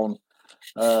politikā un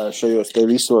šajos te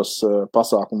visos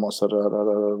pasākumos ar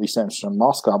visiem šiem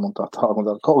maskām un tā.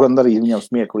 Kaut gan arī viņam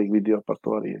smieklīgi video par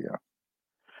to arī ir, jā.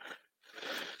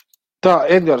 Tā,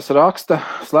 Edgars raksta,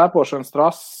 slēpošanas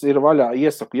trases ir vaļā,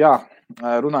 iesaku, jā,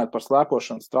 runājot par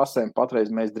slēpošanas trasēm,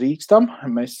 patreiz mēs drīkstam,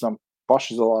 mēs esam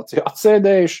pašizolāciju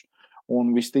atsēdējuši,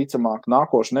 un visticamāk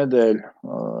nākošu nedēļu,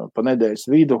 pa nedēļas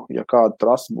vidu, ja kāda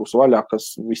trasa būs vaļā,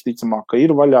 kas visticamāk, ka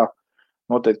ir vaļā,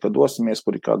 noteikti, ka dosimies,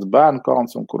 kur ir kāds bērnu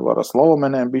kalns un kur var ar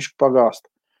slavomenēm bišķi pagāst.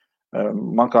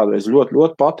 Man kādreiz ļoti,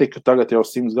 ļoti patika, tagad jau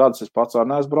 100 gadus es pats arī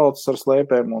neesmu braucis ar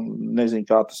slēpēm un nezinu,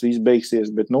 kā tas viss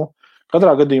beigsies, bet,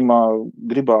 katrā gadījumā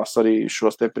gribās arī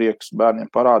šos te priekus bērniem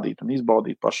parādīt un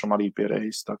izbaudīt pašam arī pie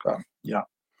reizes, tā kā, jā.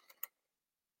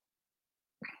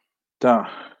 Tā.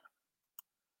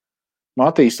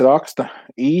 Matīs raksta,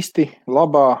 īsti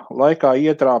labā laikā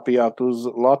ietrāpījāt uz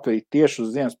Latviju tieši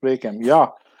uz ziemas priekiem.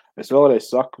 Jā, es vēlreiz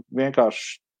saku,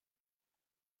 vienkārši,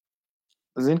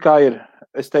 kā ir,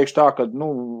 es teikšu tā, ka,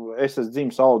 es esmu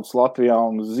dzimis audzis Latvijā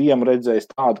un ziemu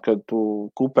redzējis tādu, kad tu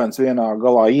kupens vienā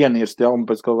galā ienirst, ja, un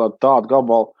pēc kaut tādu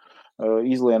gabalu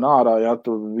izlien ārā, ja,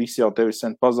 tu visi jau tevi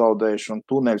sen pazaudējuši un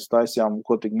tuneļus taisījām,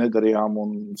 ko tik nedarījām,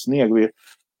 un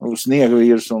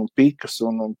sniegvīrs un pikas,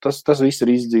 un tas viss ir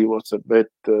izdzīvots,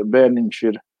 bet bērniņš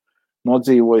ir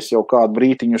nodzīvojis jau kādu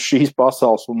brītiņu uz šīs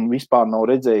pasaules un vispār nav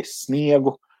redzējis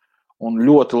sniegu, un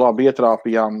ļoti labi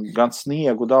ietrāpījām, gan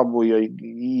sniegu dabūja,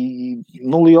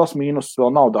 liels mīnus vēl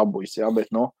nav dabūjis, jā,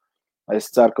 bet, es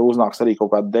ceru, ka uznāks arī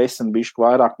kaut kā 10 bišķi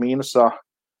vairāk mīnusā,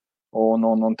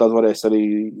 un tad varēs arī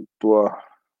to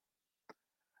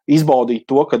izbaudīt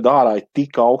to, ka dārā ir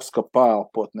tik augsts, ka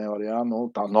paelpot nevar, jā,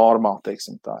 tā normāli,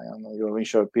 teiksim tā, jā, jo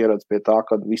viņš jau pieredz pie tā,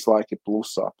 ka visu laiku ir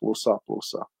plusā.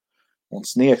 Un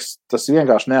sniegs, tas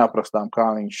vienkārši neaprakstām, kā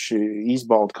viņš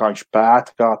izbauda, kā viņš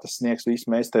pēta, kā tas sniegs viss.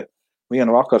 Mēs te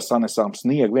vienu vakaru sanesām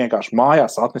sniegu, vienkārši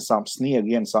mājās atnesām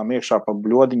sniegu, ienesām iekšā pa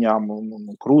bļodiņām un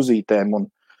krūzītēm, un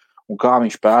kā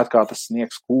viņš pēta, kā tas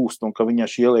sniegs kūst, un ka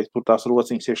viņaš ieliek tur tās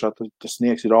rociņas iekšā, tas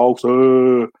sniegs ir augsts.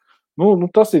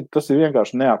 Tas ir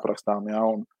vienkārši neaprakstām, jā,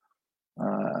 un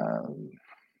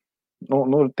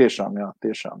tiešām,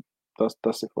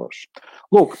 tas ir forši.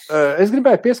 Lūk, es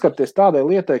gribēju pieskarties tādai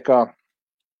lietai, kā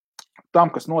tam,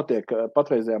 kas notiek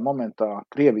patreizajā momentā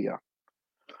Krievijā.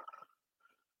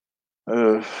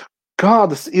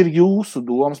 Kādas ir jūsu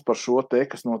domas par šo te,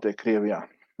 kas notiek Krievijā?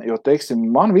 Jo, teiksim,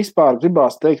 man vispār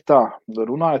gribās teikt tā,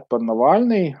 runājot par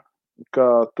Navaļniju,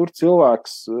 ka tur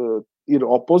cilvēks ir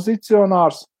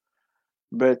opozicionārs,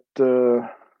 bet,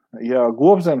 ja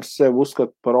Gobzems sev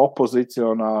uzskata par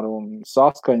opozicionāru un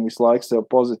Saskaņu visu laiku sev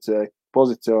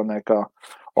pozicionē kā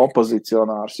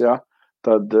opozicionārs, ja,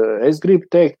 tad es gribu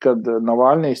teikt, ka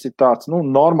Navaļnijs ir tāds,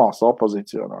 normāls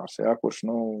opozicionārs, ja, kurš,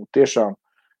 tiešām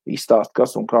izstāst,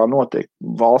 kas un kā notiek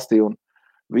valstī, un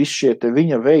visi šie te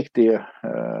viņa veiktie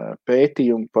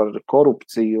pētījumi par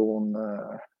korupciju un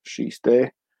šīs te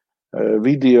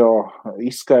video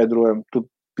izskaidrojumi, tu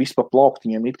viss pa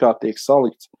plauktiņiem it kā tiek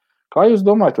salikts. Kā jūs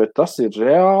domājat, vai tas ir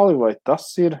reāli, vai tas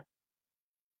ir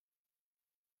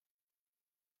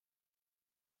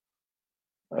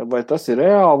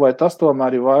reāli, vai tas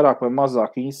tomēr ir vairāk vai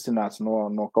mazāk inscenēts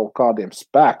no kaut kādiem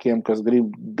spēkiem, kas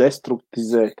grib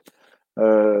destruktizēt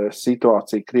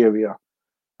situāciju Krievijā?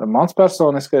 Mans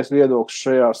personiskais viedoklis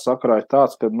šajā sakarā ir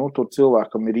tāds, ka tur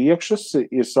cilvēkam ir iekšas,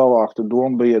 ir savākta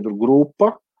dombiedru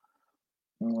grupa,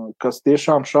 kas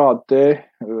tiešām šādi te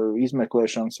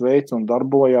izmeklēšanas veids un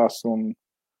darbojās, un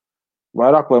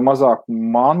vairāk vai mazāk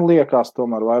man liekas,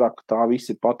 tomēr vairāk tā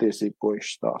visi ir patiesība, ko viņš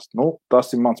stāst.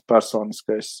 Tas ir mans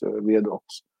personiskais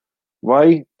viedoklis.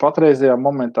 Vai patreizajā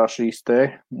momentā šīs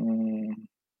te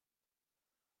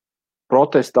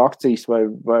protesta akcijas vai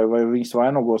viņas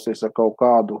vainagosies ar kaut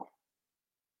kādu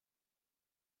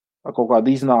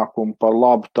iznākumu par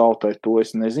labu tautai, to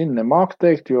es nezinu, nemāku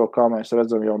teikt, jo, kā mēs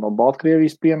redzam jau no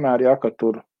Baltkrievijas piemēra, ja, ka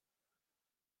tur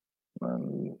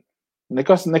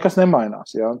nekas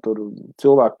nemainās, ja, tur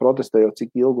cilvēki protestē jau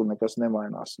cik ilgi un nekas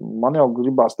nemainās. Man jau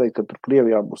gribās teikt, ka tur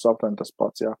Krievijā būs aptuveni tas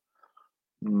pats, ja.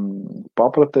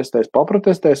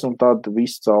 Paprotestēs un tad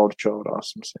viss cauri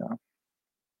čaurāsums, ja.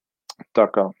 Tā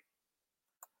kā.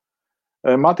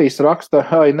 Matīs raksta,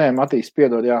 Matīs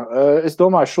piedod, jā. Es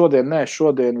domāju,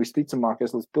 šodien visticamāk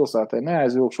es līdz pilsētai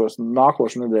neaizvilkšos,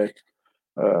 nākošu nedēļu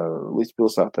līdz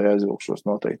pilsētai aizvilkšos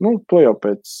noteikti. To jau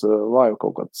pēc laiva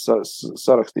kaut kāds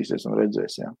sarakstīsies un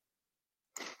redzēs, jā.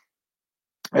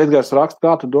 Edgars raksta,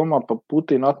 kā tu domā par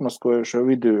Putina atmaskojušo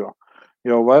video?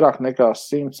 Jau vairāk nekā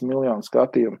 100 miljonu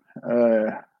skatījumu.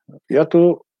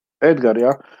 Edgar,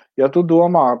 jā, ja tu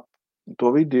domā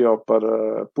to video par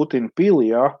Putina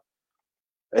pili, jā,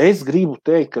 es gribu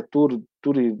teikt, ka tur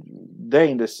ir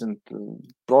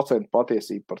 90%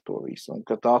 patiesība par to visu, un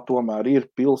ka tā tomēr ir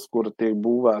pils, kura tiek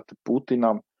būvēta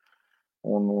Putinam,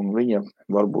 un viņa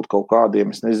varbūt kaut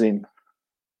kādiem, es nezinu,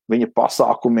 viņa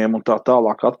pasākumiem un tā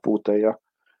tālāk atpūtē, ja.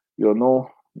 Jo,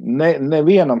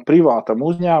 nevienam privātam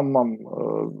uzņēmumam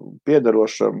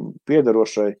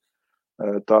piederošai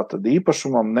tātad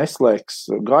īpašumam neslēgs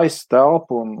gaisa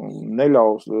telpu un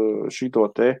neļaus šito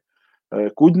te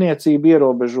kuģniecību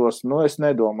ierobežos, es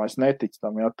nedomāju, es neticu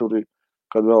tam, ja tur ir,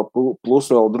 kad vēl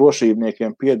plus vēl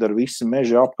drošībniekiem pieder visi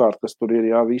meži apkārt, kas tur ir,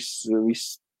 ja,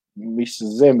 viss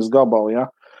zemes gabali,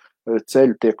 ja,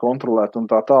 ceļi tiek kontrolēti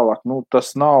un tā tālāk,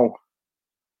 tas nav,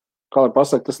 kā lai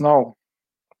pasaka, tas nav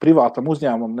privātam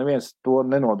uzņēmumam, neviens to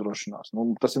nenodrošinās,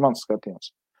 tas ir mans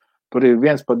skatījums. Tur ir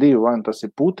viens pa divu, vai tas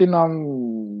ir Putinam,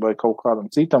 vai kaut kādam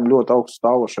citam ļoti augstu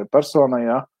stāvošai personai,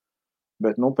 ja,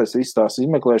 bet, pēc visas tās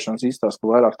izmeklēšanas izstāst, ka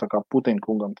vairāk tā kā Putina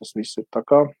kungam tas viss ir. Tā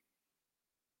kā,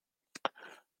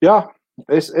 jā,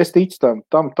 es ticu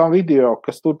tam video,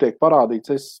 kas tur tiek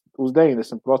parādīts, es uz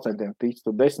 90% ticu,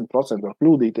 tur 10% var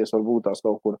kļūdīties, varbūt tās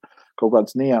kaut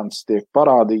kādas nianses tiek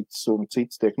parādīts un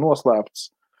cits tiek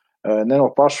noslēpts. Ne no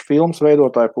paša filmas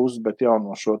veidotāja puses, bet jau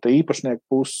no šo te īpašnieku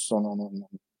puses un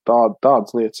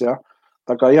tādas lietas, jā.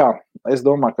 Tā kā, jā, es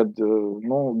domāju, ka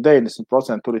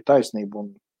 90% tur ir taisnība un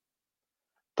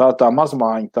tā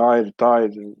mazmājiņa, tā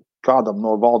ir kādam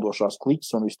no valdošās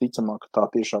kliķis, un visticamāk, ka tā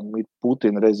tiešām ir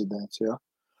Putina rezidents, jā.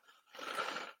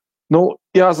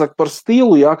 Jāsaka par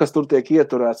stilu, jā, kas tur tiek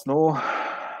ieturēts,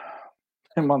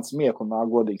 man smiekli nāk,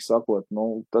 godīgi sakot,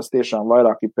 tas tiešām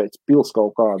vairāk ir pēc pils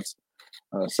kaut kādas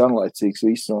senlaicīgs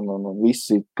viss, un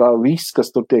viss,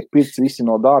 kas tur tiek pirts, visi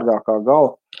no dārgākā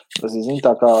gala, tas ir,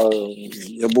 tā kā,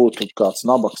 ja būtu kāds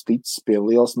nabaks ticis pie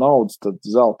lielas naudas, tad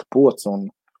zelta pots un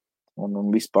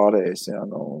vispārējais, jā,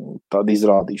 tāda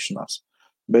izrādīšanās.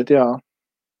 Bet, jā.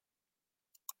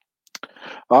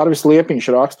 Arvis Liepiņš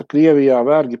raksta, Krievijā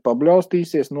vergi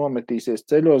pabļaustīsies, nometīsies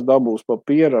ceļos, dabūs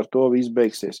papieru, ar to viss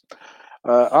beigsies.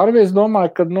 Arvis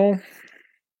domāju, ka,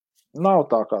 nav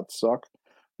tā, kā tu saka.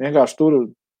 Vienkārši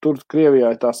tur Krievijā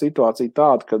ir tā situācija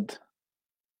tāda, kad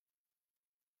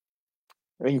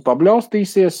viņi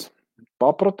pabļaustīsies,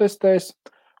 paprotestēs,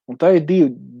 Un tā ir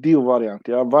divi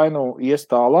varianti, jā. Vai nu ies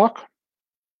tālāk,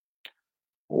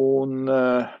 un,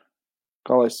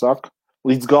 kā lai saka,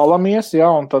 līdz galam ies, jā,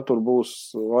 un tad tur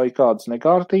būs vai kādas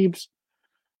nekārtības.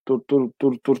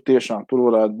 Tur tiešām tur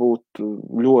varētu būt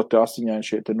ļoti asiņaini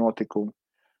šie te notikumi.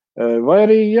 Vai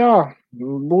arī, jā,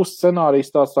 būs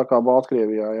scenārijs tāds tā kā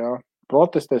Baltkrievijā, jā.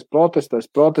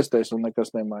 Protestēs un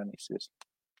nekas nemainīsies.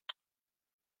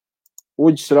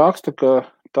 Uģis raksta, ka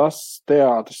tas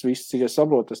teātris, viss, cik es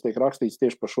saprotu, tas tiek rakstīts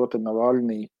tieši par šo te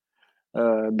Navalnī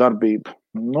darbību.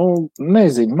 Nu,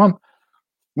 nezinu,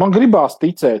 man gribās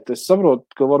ticēt, es saprotu,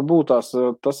 ka varbūt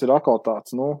tas ir atkal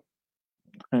tāds, nu,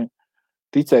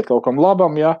 ticēt kaut kam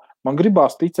labam, jā. Man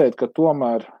gribās ticēt, ka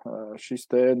tomēr šis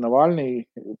te Navalnī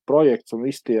projekts un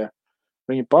visi tie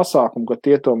viņa pasākumi, ka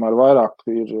tie tomēr vairāk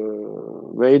ir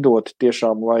veidoti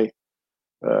tiešām, lai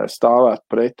stāvētu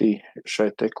pretī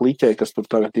šai te kliķei, kas tur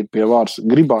tagad ir pie vārs.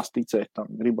 Gribās ticēt.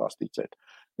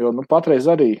 Jo, nu, patreiz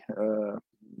arī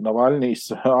Navalnīs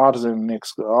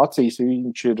ārzemnieks acīs,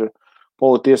 viņš ir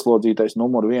politieslodzītais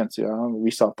numur 1, jā,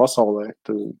 visā pasaulē.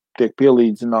 Tiek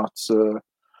pielīdzināts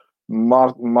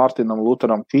Martinam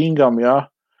Lutheram Kingam, jā,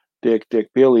 tiek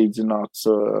pielīdzināts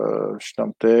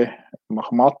šitam te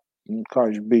Mahmat, kā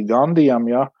viņš bija Gandijam,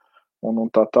 jā, un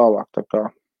tā tālāk, tā kā.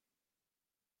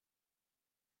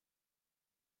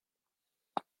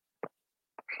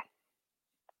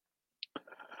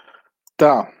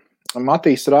 Tā,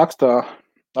 Matīs rakstā,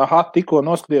 tikko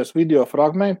noskatījos video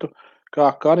fragmentu,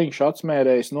 kā Kariņš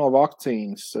atsmērējis no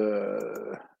vakcīnas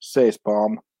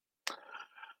sēspalmu.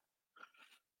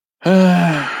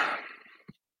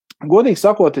 Godīgi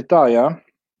sakot, ir tā, jā.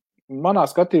 Manā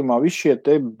skatījumā visi šie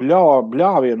te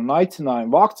bļāvieni un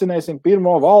aicinājumi vakcinēsim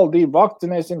pirmo valdību,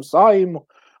 vakcinēsim Saimu,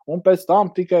 un pēc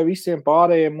tam tikai visiem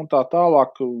pārējiem un tā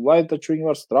tālāk, lai taču viņi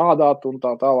var strādāt un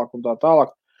tā tālāk un tā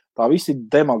tālāk. Tā visi ir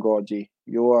demagoģija,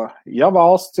 jo ja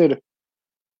valsts ir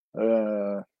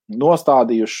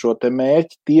nostādījuši šo te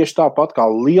mērķi tieši tāpat kā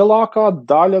lielākā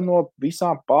daļa no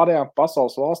visām pārējām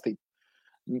pasaules valstīm.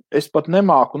 Es pat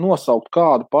nemāku nosaukt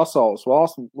kādu pasaules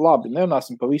valsti, labi,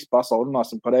 nerunāsim par visu pasauli,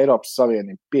 runāsim par Eiropas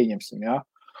Savienību, pieņemsim, jā.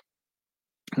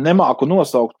 Nemāku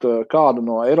nosaukt kādu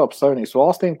no Eiropas Savienības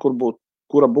valstīm,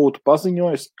 kura būtu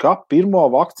paziņojusi, ka pirmo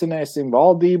vakcinēsim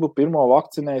valdību, pirmo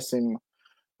vakcinēsim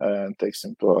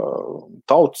teiksim, to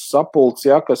tautas sapulcs,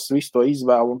 ja, kas visu to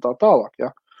izvēl un tā tālāk.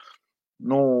 Ja.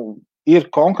 Nu, ir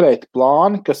konkrēti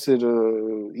plāni, kas ir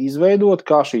izveidoti,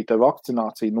 kā šī te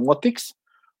vakcinācija notiks,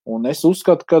 un es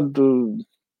uzskatu, ka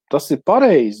tas ir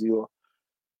pareizi, jo,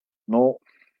 nu,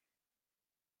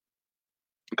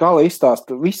 kā lai izstāst,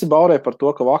 visi baurē par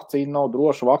to, ka vakcīna nav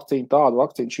droša, vakcīna tāda,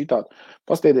 vakcīna šitāda.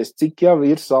 Pastieties, cik jau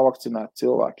ir savakcinēti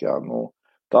cilvēki, ja, nu,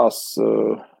 tās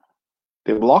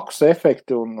tie blakus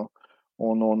efekti un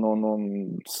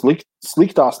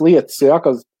sliktās lietas, ja,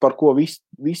 par ko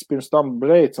visi pirms tam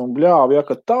brēc un bļāv, ja,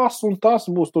 ka tas un tas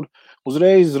būs tur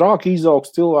uzreiz rāki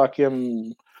izaugs cilvēkiem,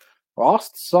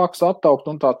 astes sāks attaukt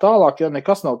un tā tālāk, ja,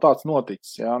 nekas nav tāds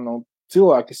noticis. Ja, nu,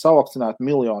 cilvēki savakcinēti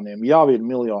miljoniem, jau ir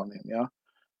miljoniem. Ja.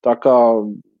 Tā kā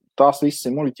tās viss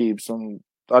ir muļķības un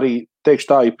arī, teikšu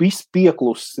tā, ir viss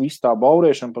pieklusis, viss tā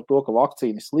baurēšana par to, ka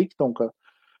vakcīna ir slikta un ka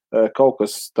kaut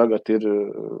kas tagad ir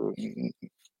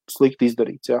slikti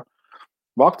izdarīts. Ja.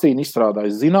 Vakcīnu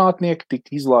izstrādājas zinātnieki,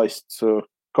 tika izlaists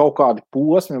kaut kādi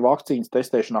posmi vakcīnas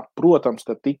testēšanā. Protams,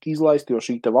 ka tika izlaisti, jo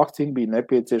šī te vakcīna bija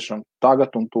nepieciešama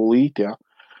tagad un tūlīt. Ja.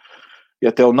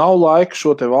 Ja tev nav laika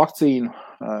šo te vakcīnu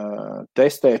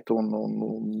testēt un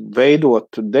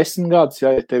veidot 10 gadus,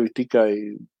 ja tev ir tikai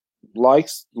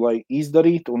laiks, lai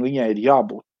izdarītu, un viņai ir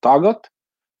jābūt tagad,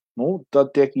 nu,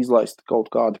 tad tiek izlaista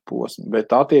kaut kādi posmi.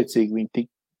 Bet attiecīgi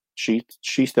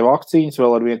šīs te vakcīnas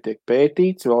vēl ar vien tiek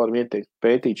pētīts, vēl ar vien tiek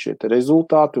pētīts šie te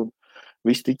rezultāti, un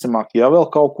visticamāk, ja vēl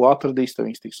kaut ko atradīs, tad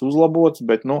viņas tiks uzlabots,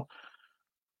 bet, nu,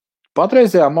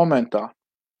 patreizajā momentā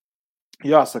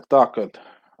jāsaka tā, ka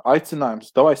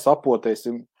aicinājums, davai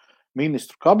sapotēsim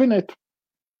ministru kabinetu,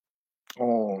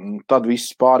 un tad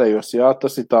visus pārējos, jā,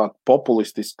 tas ir tā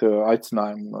populistiska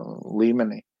aicinājuma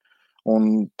līmenī.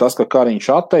 Un tas, ka Kariņš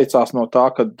atteicās no tā,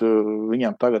 kad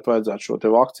viņam tagad vajadzētu šo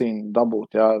te vakcīnu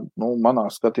dabūt, jā, nu, manā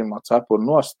skatījumā cepuri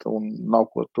nost un nav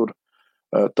ko tur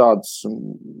tādas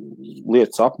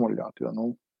lietas apmuļāt. Jo,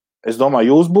 nu, es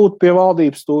domāju, jūs būtu pie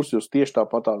valdības stūrs, jūs tieši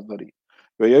tāpatās darīt.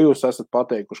 Jo, ja jūs esat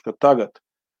pateikuši, ka tagad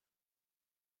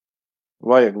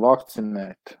vajag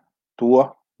vakcinēt to,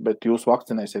 bet jūs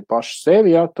vakcinēsiet paši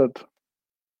sevi, jā, tad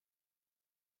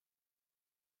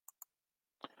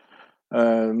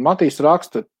Matīs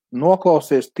raksta,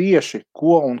 noklausies tieši,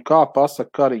 ko un kā pasaka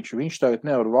Kariņš. Viņš tagad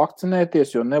nevar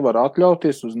vakcinēties, jo nevar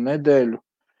atļauties uz nedēļu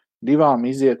 2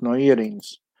 iziet no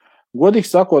ierindas. Godīgi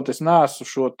sakot, es neesmu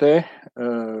šo te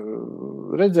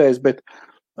redzējis, bet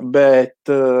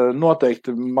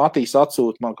noteikti Matīs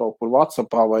atsūta man kaut kur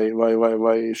WhatsAppā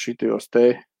vai šitajos te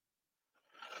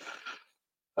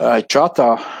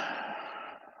čatā.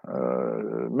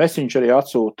 Messenger arī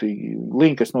atsūtīja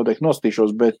linku, es noteikti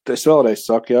nostīšos, bet es vēlreiz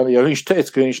saku, ja viņš teica,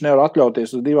 ka viņš nevar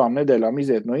atļauties uz 2 nedēļām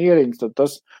iziet no ieriņas,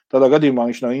 tad tādā gadījumā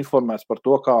viņš nav informēts par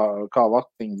to, kā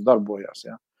vakcīnas darbojās,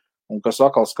 ja? Un kas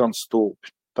atkal skan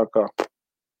stulbi. Tā kā,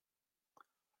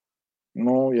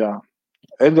 jā.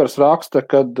 Edgars raksta,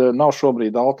 kad nav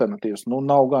šobrīd alternatīvas.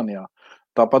 Nav gan, jā.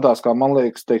 Tāpatās, kā man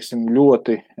liekas, teiksim,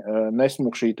 ļoti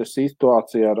nesmuk šī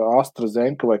situācija ar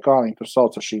AstraZeneca vai kā viņi tur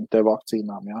sauc ar šīm te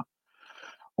vakcīnām, jā.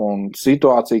 Un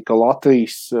situācija, ka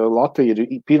Latvija ir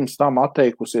pirms tam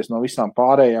atteikusies no visām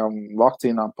pārējām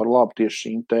vakcīnām par labu tieši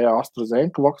šīm te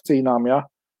AstraZeneca vakcīnām, jā.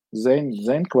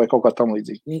 Zeneca vai kaut kā tam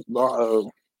līdzīgi.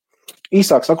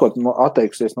 Īsāk sakot,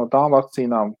 atteikusies no tām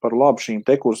vakcīnām par labu šīm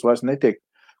te, kuras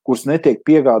netiek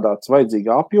piegādātas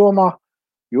vajadzīgā apjomā,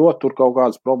 jo tur kaut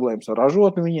kādas problēmas ar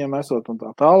ražotni viņiem esot un tā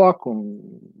tālāk. Un,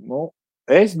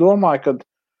 es domāju, ka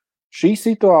šī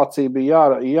situācija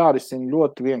bija jārisina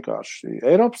ļoti vienkārši.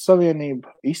 Eiropas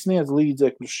Savienība izsniedz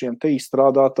līdzekļus šiem te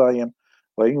izstrādātājiem,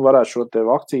 lai viņi varētu šo te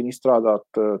vakcīnu izstrādāt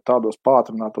tādos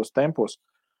pātrinātos tempos.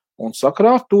 Un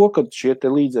sakrā ar to, ka šie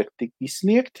te līdzekļi tika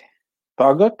izsniegti,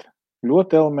 tagad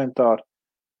ļoti elementāri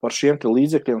par šiem te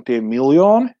līdzekļiem, tie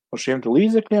miljoni, par šiem te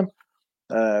līdzekļiem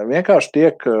vienkārši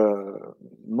tiek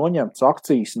noņemts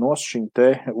akcijas no šim te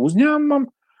uzņēmumam,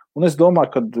 un es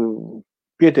domāju, ka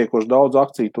pietiekoši daudz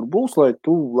akciju tur būs, lai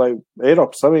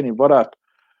Eiropas Savienība varētu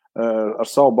ar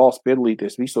savu balsi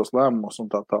piedalīties visos lēmumos un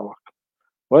tā tālāk.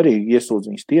 Vai arī iesūdz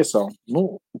viņas tiesā.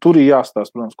 Tur ir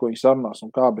jāstāsta, protams, ko viņi sarunās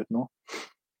un kā, bet,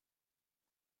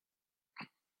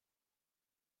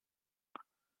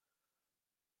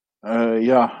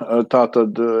 jā, tā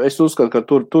tad es uzskatu, ka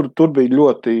tur bija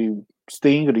ļoti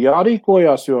stingri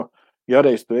jārīkojās, jo ja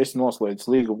reiz tu esi noslēdzis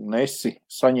līgumu un esi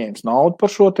saņēmis naudu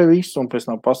par šo te visu, un pēc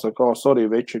tam pasaka, sorry,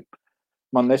 veči,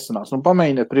 man nesanās.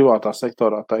 Pamēģiniet privātā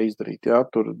sektorā tā izdarīt, jā.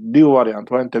 Tur 2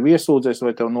 varianti, vai tev iesūdzēs,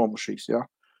 vai tev nomušīs, jā.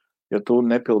 Ja tu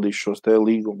nepildīsi šos te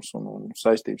līgumus un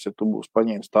saistības, ja tu būsi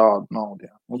paņēmis tādu naudu,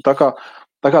 jā. Un tā kā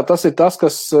tas ir tas,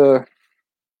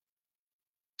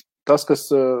 kas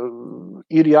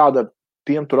ir jādara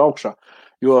tiem tur augšā.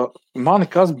 Jo mani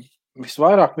kas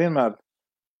visvairāk vienmēr,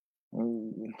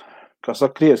 kā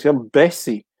saka krievis,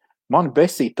 besī. Mani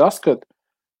besī tas, ka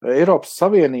Eiropas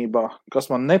Savienībā, kas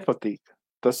man nepatīk,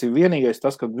 tas ir vienīgais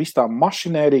tas, ka viss tā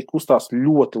mašinērija kustās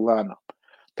ļoti lēnām.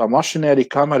 Tā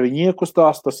mašinērija, kamēr viņi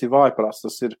iekustās, tas ir vājprāts,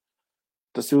 tas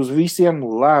ir uz visiem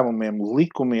lēmumiem,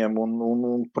 likumiem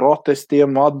un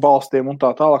protestiem, atbalstiem un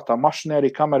tā tālāk. Tā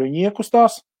mašinērija, kamēr viņi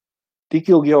iekustās, tik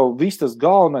ilgi jau viss tas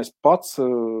galvenais pats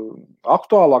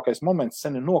aktuālākais moments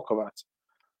sen ir nokavēts.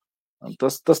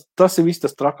 Tas ir viss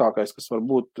tas trakākais, kas var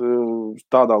būt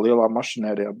tādā lielā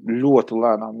mašinērijā. Ļoti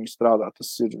lēnām viņi strādā.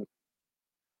 Tas ir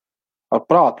ar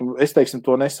prātu. Es teiksim,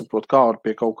 to nesaprotu, kā var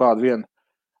pie kaut kāda viena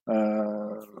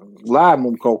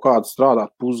lēmumu kaut kādu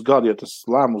strādāt pusgadu, ja tas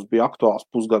lēmums bija aktuāls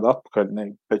pusgadu atpakaļ. Ne,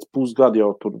 pēc pusgada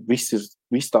jau tur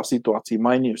viss tā situācija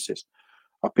mainījusies.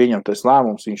 Pieņemtais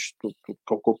lēmums, viņš tur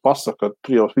kaut ko pasaka,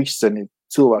 tur jau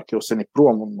cilvēki jau sen ir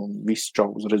prom un viss čau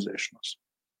uz redzēšanos.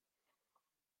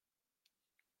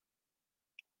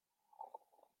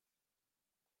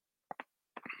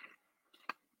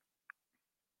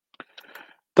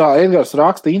 Tā, Edgars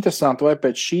raksta, interesanti, vai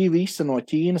pēc šī visa no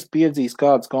Ķīnas piedzīs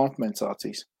kādas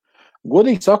kompensācijas.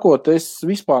 Godīgi sakot, es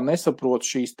vispār nesaprotu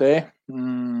šīs te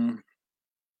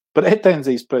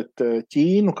pretenzijas pret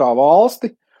Ķīnu kā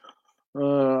valsti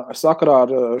sakarā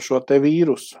ar šo te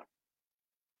vīrusu.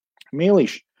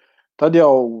 Mīliši, tad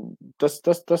jau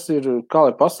tas ir, kā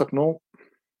lai pasaka,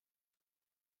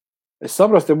 es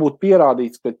saprastu, ja būtu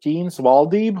pierādīts, ka Ķīnas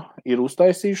valdība ir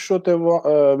uztaisījuši šo te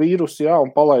vīrusu, jā,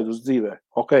 un palaidus dzīvē.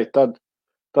 Ok, tad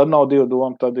nav divu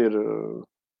domu, tad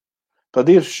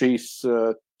ir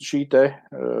šī te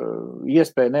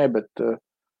iespēja, bet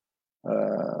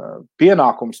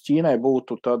pienākums Ķīnai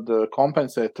būtu tad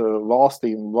kompensēt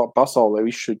valstīm pasaulē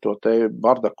visu šo te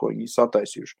bardaku, ko viņi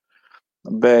sataisījuši.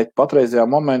 Bet patreizajā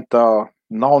momentā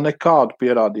nav nekādu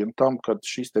pierādījumu tam, ka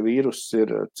šis te vīrus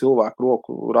ir cilvēku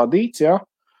roku radīts, jā.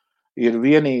 Ir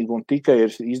vienīgi un tikai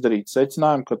ir izdarīts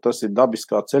secinājumi, ka tas ir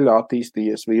dabiskā ceļā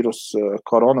attīstījies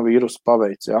koronavīrus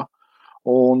paveids, jā.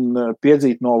 Un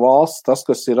piedzīt no valsts tas,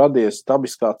 kas ir radies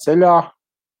dabiskā ceļā,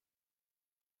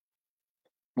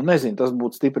 nezinu, tas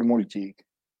būtu stipri muļķīgi.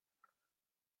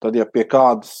 Tad, ja pie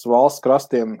kādas valsts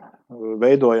krastiem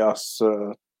veidojās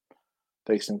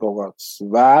teiksim, kaut kāds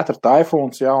vētra,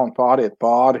 taifūns, jā, un pāriet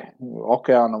pāri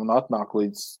okeānam un atnāk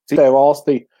līdz citai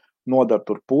valstī, nodara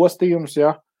tur postījumus,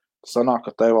 jā, sanāk,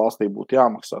 ka tai valstī būtu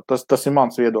jāmaksā. Tas ir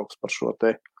mans viedoklis par šo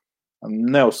te.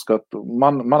 Neuzskatu.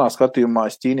 Manā skatījumā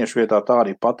es ķīniešu vietā tā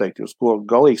arī pateikt, jūs ko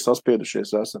galīgi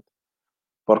saspiedušies esat,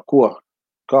 par ko,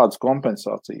 kādas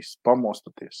kompensācijas,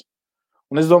 pamostaties.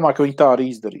 Un es domāju, ka viņi tā arī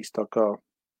izdarīs, tā kā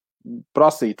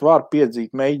prasīt var,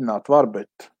 piedzīt, mēģināt var, bet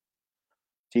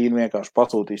Ķīna vienkārši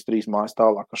pasūtīs 3 mājas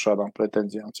tālāk ar šādām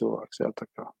pretenzijām cilvēks, jā, tā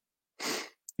kā.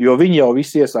 Jo viņi jau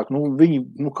visi iesāk,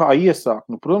 kā iesāk,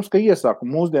 protams, ka iesāk, un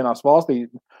mūsdienās valstī,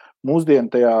 mūsdienu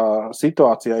tajā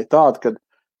situācijā ir tāda, kad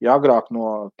ja agrāk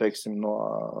no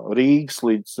Rīgas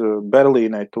līdz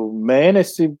Berlīnei tu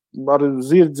mēnesi ar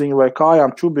zirdziņu vai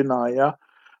kājām čubināji, ja?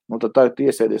 Tad tagad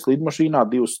iesēdies lidmašīnā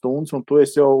 2 stundas, un tu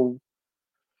esi jau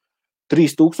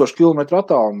 3000 km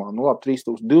attālumā,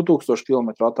 2000 km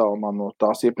attālumā no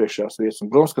tās iepriekšējās vietas. Un,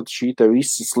 protams, ka šī te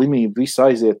visa slimība, visa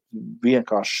aiziet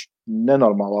vienkārši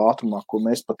nenormālā ātrumā, ko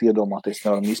mēs pat iedomāties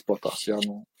nevaram izplatās. Ja?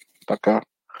 Tā kā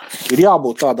ir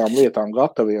jābūt tādām lietām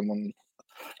gataviem, un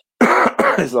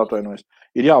es atvainojos,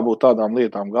 ir jābūt tādām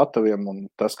lietām gataviem, un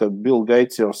tas, ka Bill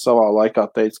Gates jau savā laikā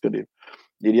teica, ka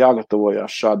ir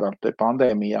jāgatavojās šādām te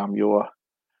pandēmijām, jo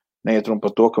neiet runa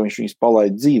par to, ka viņš viņus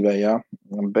palaid dzīvē, ja?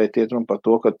 Bet iet runa par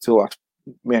to, ka cilvēks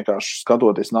vienkārši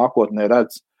skatoties nākotnē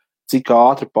redz, cik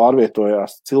ātri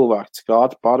pārvietojās cilvēki, cik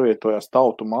ātri pārvietojās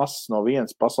tautu masas no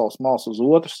vienas pasaules malas uz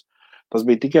otras. Tas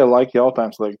bija tikai laika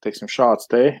jautājums, lai, teiksim,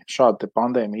 šāda te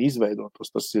pandēmija izveidotos.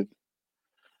 Tas ir,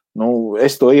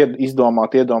 es to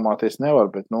iedomāties nevaru,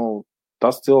 bet,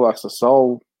 tas cilvēks ar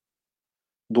savu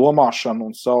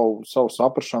domāšanu un savu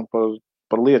saprašanu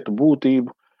par lietu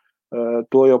būtību,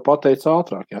 to jau pateica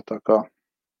ātrāk, ja, tā kā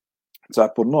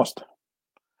cepur nost.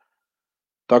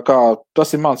 Tā kā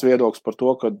tas ir mans viedoklis par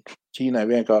to, ka Ķīna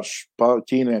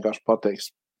vienkārši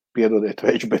pateiks, piedodiet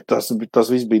veģi, bet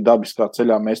tas viss bija dabiskā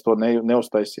ceļā, mēs to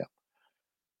neuztaisījām.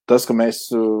 Tas, ka mēs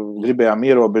gribējām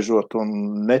ierobežot un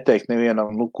neteikt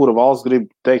nevienam, kura valsts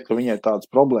grib teikt, ka viņai tādas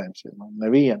problēmas ir,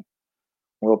 neviena.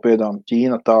 Un vēl piedām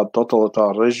Ķīna tāda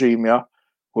totalitāra režīma, ja,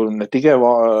 kur ne tikai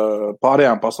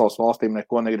pārējām pasaules valstīm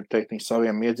neko negrib teikt, viņi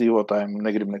saviem iedzīvotājiem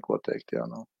negrib neko teikt. Jā,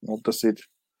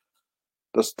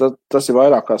 tas ir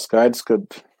vairāk kā skaidrs, ka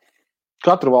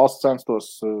katra valsts censtos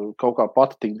kaut kā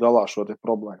pati tikt galā šo te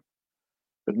problēmu.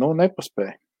 Bet,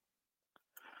 nepaspēja.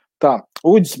 Tā,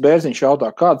 Uģis Bērziņš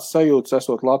jautā, kādas sajūtas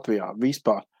esot Latvijā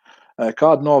vispār?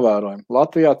 Kādu novērojumu?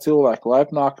 Latvijā cilvēki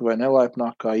laipnāki vai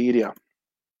nelaipnāki kā Īrijā?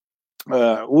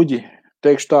 Uģi,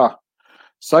 teikšu tā,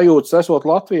 sajūtas esot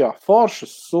Latvijā,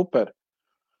 foršas, super.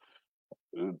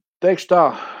 Teikšu tā,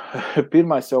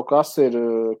 pirmais jau kas ir,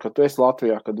 kad tu esi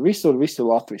Latvijā, kad visur viss ir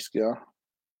latviski, jā.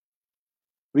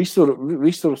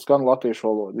 Visur skan latviešu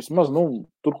valoda. Vismaz,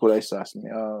 tur, kur es esmu,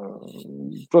 jā.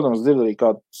 Protams, dzird arī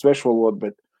kādu svešu valodu,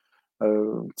 bet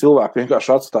cilvēki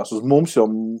vienkārši atstās uz mums, jo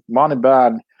mani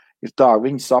bērni ir tā,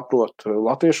 viņi saprot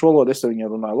latviešu valodu, es ar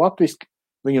viņiem runāju latviski.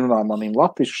 Viņi runā manīm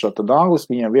latviski, tad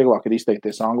angliski, viņiem vieglāk ir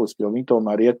izteikties angliski, jo viņi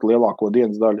tomēr iet lielāko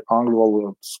dienas daļu angļu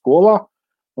valodas skolā,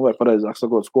 vai pareizāk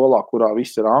sakot, skolā, kurā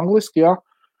viss ir angliski, jā,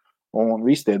 un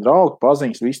visi tie draugi,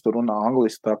 paziņas, visi tur runā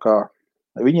angliski, tā kā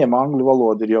viņiem angļu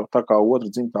valoda ir jau tā kā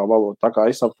otra dzimtā valoda, tā kā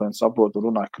es aptuveni saprotu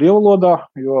runāju krievu valodā,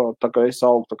 jo tā kā es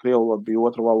augtu, krievu valoda bija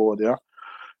otra valoda, jā,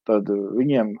 tad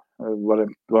viņiem,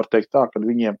 var teikt tā, ka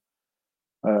viņiem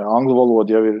angļu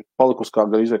valoda jau ir palikusi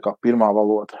kā pirmā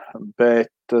valoda,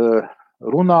 bet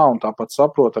runā un tāpat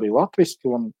saprot arī latviski,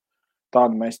 un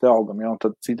tādu mēs te augam, ja, un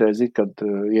tad citreiz ir, kad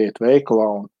ieiet veikalā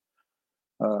un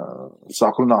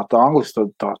sāk runāt angliski,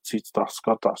 tad tā cits tā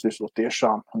skatās, es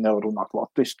tiešām nevar runāt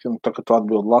latviski, un tā, kad tu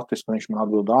atbild latviski, un viņš man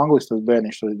atbild angliski, tas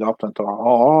bērniņš tad aptuveni tā,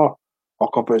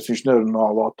 kāpēc viņš nerunā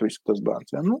latviski, tas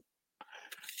bērns, ja,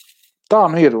 tā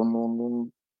ir, un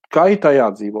kā ir tā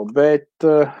jādzīvo, bet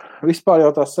vispār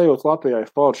jau tās sajūtas Latvijā ir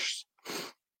foršas.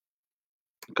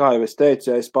 Kā jau es teicu,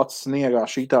 ja es pats sniegā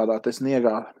šitādā, te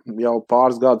sniegā jau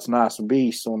pāris gadus neesmu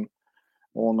bijis, un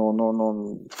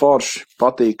forši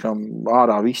patīkam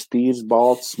ārā viss tīrs,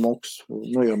 balts, smuks,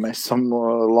 jo mēs esam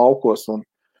laukos,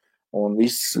 un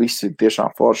viss ir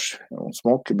tiešām forši un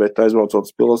smuki, bet aizbraucot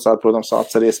uz pilsētu, protams,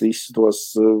 atceries visus tos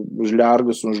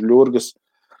žļārgus un žļurgus,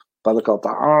 tad kā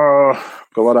tā,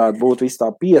 ka varētu būt viss tā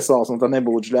piesals, un tad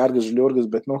nebūtu žļurgas,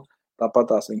 bet,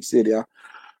 tāpat tās viņas ir, jā.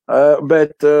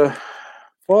 Bet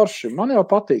forši, man jau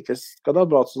patīk, kad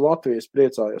atbraucu uz Latviju, es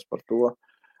priecājos par to,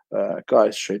 kā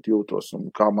es šeit jūtos, un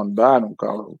kā man bērni,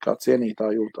 un kā cienītā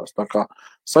jūtās. Tā kā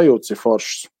sajūtas ir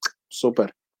foršas,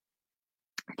 super.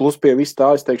 Plus pie viss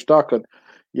tā, es teikšu tā, ka,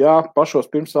 jā,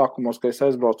 pašos pirmsākumos, kad es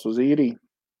aizbraucu uz Īriju,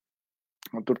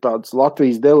 Un tur tādas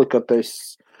Latvijas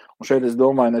delikateses, un šeit es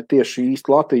domāju ne tieši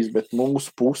īsti Latvijas, bet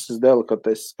mūsu puses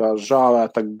delikateses, kā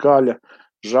žāvēta gaļa,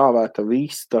 žāvēta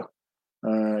vista,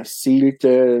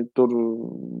 siļķe, tur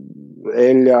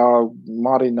eļļā,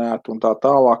 marinēta un tā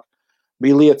tālāk.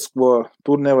 Bija lietas, ko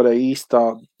tur nevarēja īstā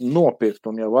nopirkt,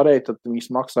 un ja varēja, tad viņas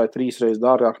maksāja 3 reizes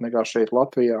dārgāk nekā šeit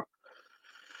Latvijā.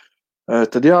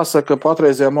 Tad jāsaka,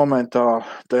 patreizajā momentā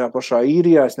tajā pašā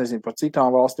Īrijā, es nezinu par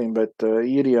citām valstīm, bet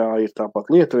Īrijā ir tāpat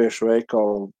lietuviešu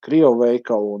veikalu, krievu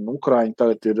veikalu un ukraiņu.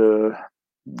 Tagad ir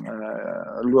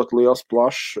ļoti liels,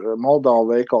 plašs moldāvu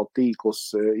veikalu tīkls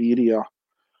Īrijā,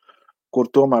 kur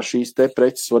tomēr šīs te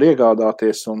preces var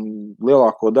iegādāties, un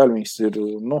lielāko daļu viņas ir,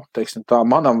 teiksim tā,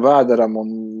 manam vēderam un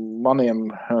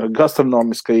maniem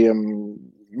gastronomiskajiem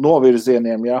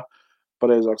novirzieniem, ja,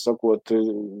 pareizāk sakot,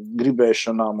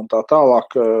 gribēšanām un tā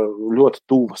tālāk ļoti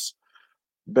tuvas.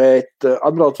 Bet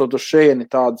atbraucot uz šejieni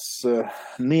tādas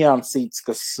niansītes,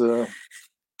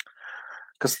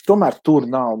 kas tomēr tur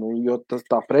nav, jo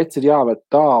tā prece ir jāved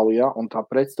tālu, ja, un tā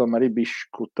prece tomēr ir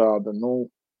bišku tāda,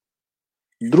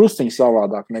 drusciņi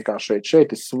savādāk nekā šeit.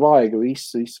 Šeit ir svaiga,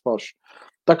 viss forši.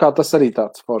 Tā kā tas arī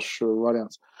tāds foršs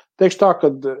variants. Teikšu tā, ka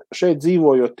šeit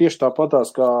dzīvojot tieši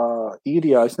tāpatās kā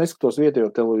Īrijā, es neskatos vietējo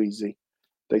televīziju.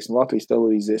 Teiksim, Latvijas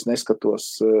televīzijas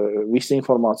neskatos visu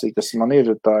informāciju, kas man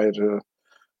ir, tā ir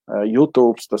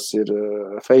YouTube, tas ir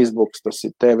Facebook, tas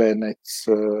ir TVnets,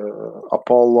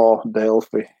 Apollo,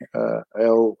 Delfi,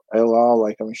 LA,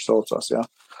 laikam viņš saucās, jā.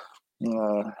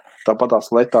 Tāpatās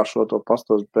letā šo to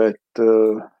pastos, bet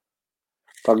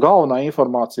tā galvenā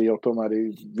informācija jau tomēr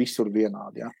ir visur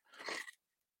vienādi, jā.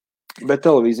 Bet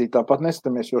televīzija tāpat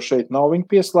neskatāmies, jo šeit nav viņa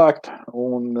pieslēgta,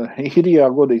 un Īrijā,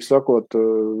 godīgi sakot,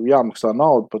 jāmaksā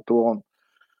naudu par to,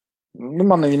 un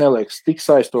man viņa neliekas tik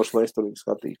saistoši, lai es tur viņu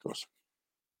skatītos.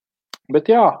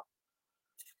 Bet jā,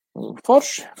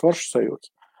 forši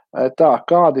sajūts. Tā,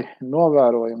 kādi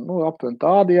novērojumi, aptuveni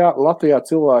tādi, jā, Latvijā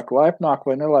cilvēki laipnāk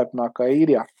vai nelaipnāk kā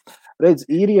Īrijā. Redz,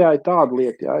 Īrijā ir tāda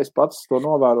lieta, jā, es pats to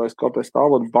novēroju, kaut pēc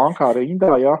stāvot bankā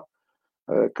rindā, jā,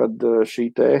 kad šī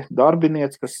te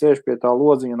darbiniece, kas sēž pie tā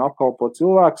lodziņa un apkalpo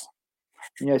cilvēks,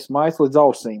 viņai smaids līdz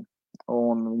ausīm.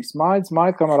 Un viņa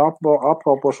smaida, kamēr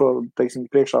apkalpo šo,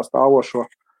 teiksim, priekšā stāvošo.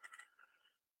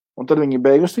 Un tad viņi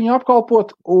beigus viņu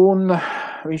apkalpot, un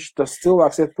tas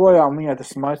cilvēks iet projām, viņai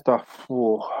tas smaids tā,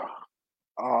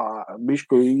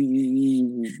 bišku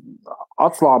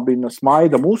atslābina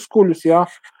smaida muskuļus, jā,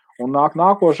 un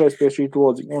nākošais pie šī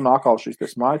lodziņa, un atkal šis te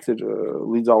smaids ir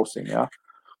līdz ausīm, jā.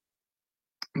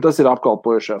 Tas ir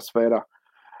apkalpojušajā sfērā.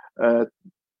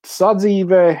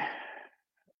 Sadzīvē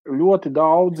ļoti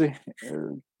daudzi,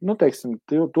 teiksim,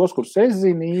 tos, kurus es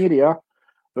zinu, ir, ja,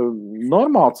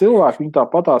 normāli cilvēki, viņi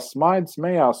tāpatās smaida,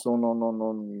 smējās un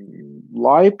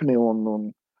laipni,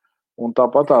 un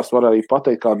tāpatās var arī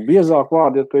pateikt kādu biezāku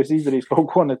vārdu, ja tu esi izdarījis kaut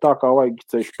ko ne tā, kā vajag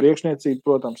ceļš priekšniecību,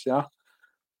 protams, ja.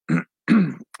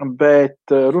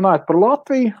 Bet runājot par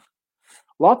Latviju,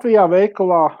 Latvijā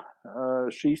veikalā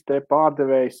šīs te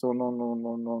pārdevējas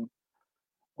un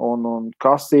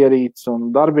kasierītes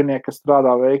un darbinieki, kas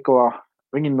strādā veikalā,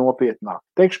 viņi nopietnāk.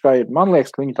 Teikšu, kā ir, man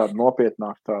liekas, ka viņi tādi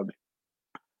nopietnāk tādi.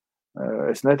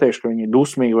 Es neteikšu, ka viņi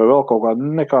dusmīgi vai vēl kaut kādā,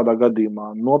 nekādā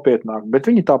gadījumā nopietnāk, bet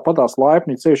viņi tāpatās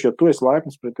laipni ceļš, ja tu esi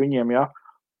laipnis pret viņiem, ja,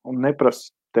 un neprasa,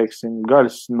 teiksim,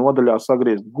 gaļas nodaļā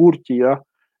sagriezt gurķi, ja,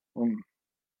 un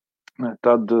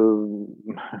tad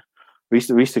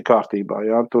Visi kārtībā,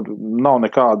 jā, tur nav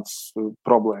nekādas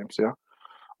problēmas, jā.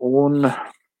 Un,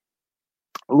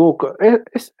 lūk,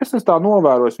 es esmu tā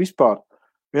novērojis vispār,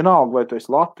 vienalga, vai tu esi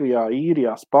Latvijā,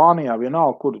 Īrijā, Spānijā,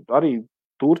 vienalga, kur arī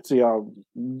Turcijā,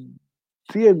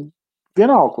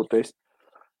 vienalga, kur tu esi.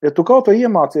 Ja tu kaut ko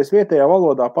iemācies vietējā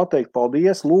valodā pateikt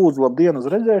paldies, lūdzu, labdien, uz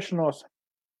redzēšanos,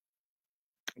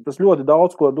 tas ļoti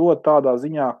daudz ko dod tādā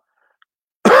ziņā,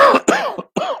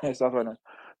 es atvainojos,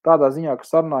 tādā ziņā, ka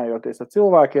sarunājoties ar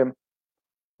cilvēkiem,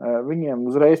 viņiem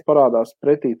uzreiz parādās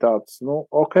pretī tāds,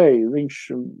 viņš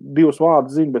 2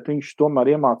 vārdus zina, bet viņš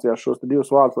tomēr iemācījās šos 2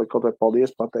 vārdus, lai kaut vai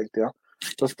paldies pateikt, jā.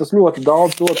 Tas ļoti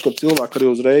daudz dod, kad cilvēki arī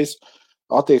uzreiz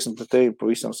attieksmi pret tevi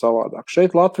pavisam savādāk.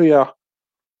 Šeit Latvijā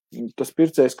tas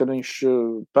pircējs, kad viņš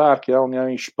pērk, jā, un ja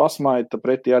viņš pasmaida, tad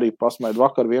pretī arī pasmaida.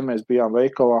 Vakar vien mēs bijām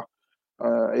veikalā,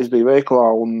 es biju veikalā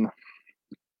un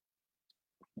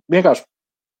vienkārši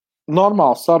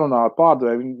normāli sarunā ar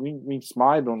pārdevēju, viņi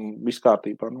smaida un viss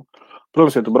kārtībā.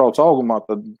 Protams, ja tu brauc augumā,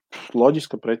 tad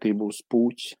loģiski, ka pretī būs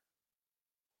puķis.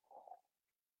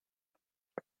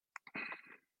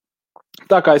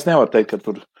 Tā kā es nevaru teikt, ka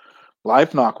tur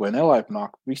laipnāk vai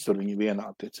nelaipnāk, visur viņi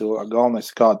vienādi tie cilvēki.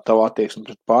 Galvenais, kāda tava attieksme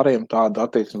pret pārējiem, tāda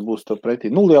attieksme būs tev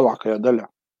pretī, lielākajā daļā.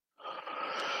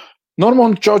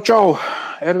 Normāli, čau!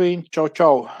 Ervīna,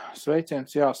 čau.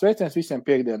 Sveiciens visiem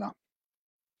piekdienā.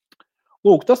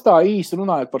 Lūk, tas tā īsi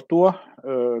runājot par to,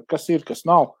 kas ir, kas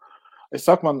nav. Es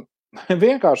saku, man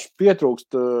vienkārši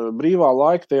pietrūkst brīvā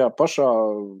laika tajā pašā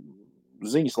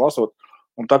ziņas lasot.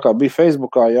 Un tā kā bija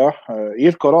Facebookā,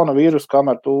 ir koronavīrus,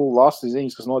 kamēr tu lasi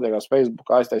ziņas, kas notiekās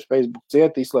Facebookā, aiztais Facebook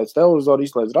ciet, izslēdz televizoru,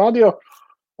 izslēdz radio,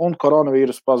 un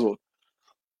koronavīrus pazūd.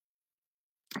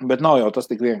 Bet nav jau tas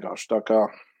tik vienkārši, tā kā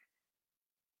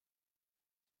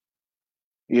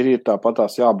ir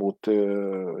tāpatās jābūt,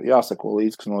 jāseko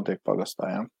līdz, kas notiek pagastā.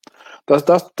 Ja?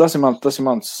 Tas ir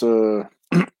mans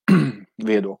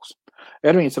viedoklis.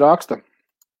 Ervīns raksta,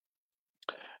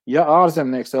 ja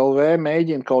ārzemnieks LV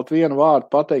mēģina kaut vienu vārdu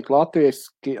pateikt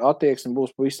latvieši, attieksme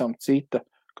būs pavisam cita,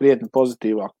 krietni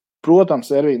pozitīvāk.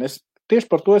 Protams, Ervīn, tieši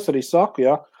par to es arī saku,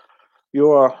 ja?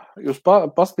 Jo jūs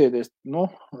paskatieties,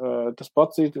 tas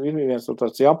pats ir viens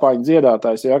tāds japāņu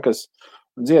dziedātājs, ja, kas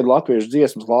dzied latviešu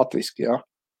dziesmas latviski, ja.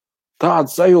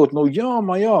 Tāda sajūta,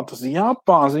 tas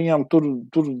Japāns, viņam tur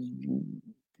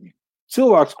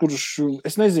cilvēks, kurš,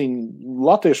 es nezinu,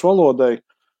 latviešu valodai,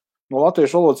 no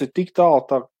latviešu valodas ir tik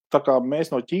tālu, tā kā mēs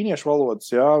no ķīniešu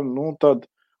valodas, ja, tad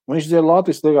viņš dzied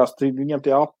latviski, liekas, viņam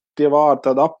tie vārdi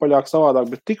tādi apaļāk savādāk,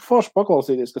 bet tik forši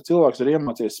paklausīties, ka cilvēks ir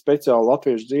iemācījies speciāli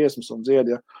latviešu dziesmas un dzied,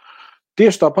 ja.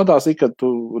 Tieši tāpatās ir, kad tu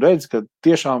redzi, ka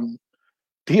tiešām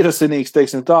tīrasinīgs,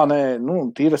 teiksim tā,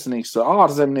 tīrasinīgs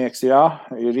ārzemnieks, jā,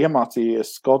 ir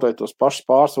iemācījies kaut vai tos pašus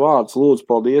pāris vārdus, lūdzu,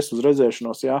 paldies uz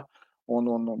redzēšanos, jā,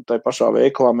 un tai pašā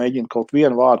veikalā mēģina kaut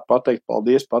vienu vārdu pateikt,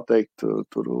 paldies, pateikt,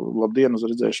 tur labdien uz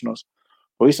redzēšanos.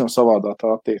 Pavisam savādā tā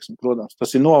attieksme, protams.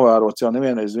 Tas ir novērots jau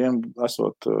nevienreiz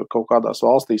esot kaut kādās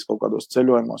valstīs, kaut kādos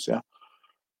ceļojumos, jā.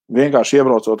 Vienkārši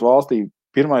iebraucot valstī,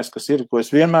 pirmais, kas ir, ko es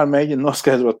vienmēr mēģinu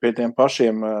noskaidrot pie tiem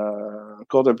pašiem,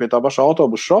 kaut vai pie tā paša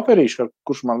autobusu šoferīša,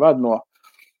 kurš man ved no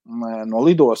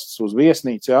lidostas uz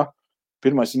viesnīcu, jā.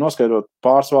 Pirmais ir noskaidrot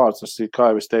pāris vārdus, tas ir, kā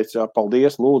jau es teicu, jā,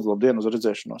 paldies, lūdzu, labdien uz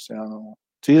redzēšanos, jā.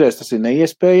 Citreiz tas ir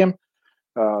neiespējami,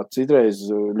 citreiz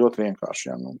ļoti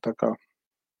vienkārši, jā.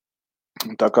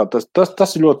 Tā kā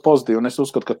tas ir ļoti pozitīvi, un es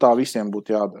uzskatu, ka tā visiem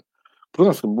būtu jādara.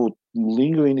 Protams, ka būtu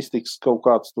lingvinistikas kaut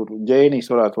kāds tur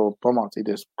ģēnijs varētu vēl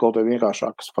pamācīties kaut vai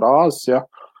vienkāršākas frāzes, ja,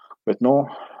 bet,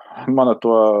 mana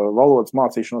to valodas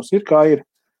mācīšanos ir kā ir,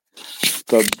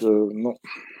 tad,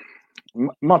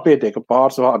 man pietiek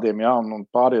pāris vārdiem, ja, un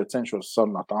pārējie cenšos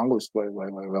sarunāt angliski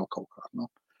vai vēl kaut kā,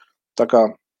 Tā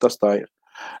kā tas tā ir.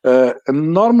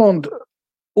 Normund,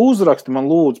 uzraksti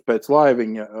man lūdzu pēc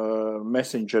laiviņa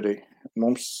messengerī,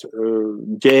 mums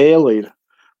ģēle ir,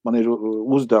 man ir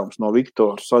uzdevums no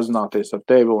Viktora sazināties ar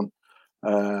tevi un,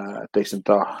 teiksim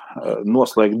tā,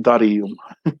 noslēgt darījumu.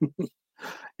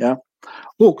 Ja?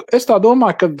 Lūk, es tā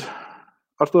domāju, kad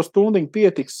ar to stundiņu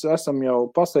pietiks, esam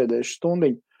jau pasēdējuši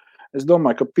stundiņu, es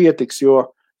domāju, ka pietiks, jo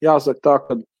jāsaka tā,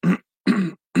 ka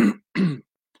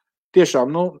tiešām,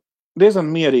 diezgan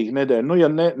mierīgi nedēļa,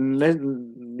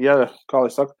 kā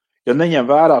es saku, ja neņem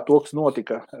vērā to, kas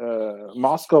notika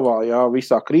Maskavā, jā,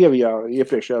 visā Krievijā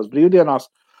iepriekšējās brīvdienās,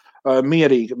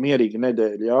 mierīga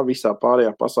nedēļa, jā, visā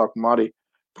pārējā pasākumā arī.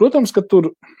 Protams, ka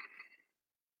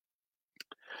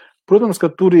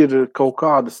tur ir kaut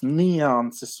kādas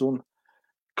nianses un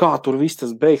kā tur viss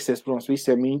tas beigsies, protams,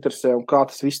 visiem interesē un kā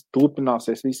tas viss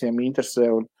turpināsies, visiem interesē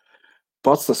un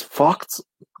pats tas fakts,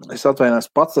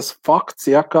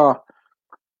 ja, kā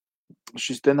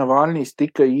šis te Navalnijs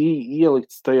tika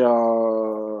ielikts tajā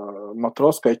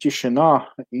Matroskai ķišinā,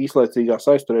 īslaicīgās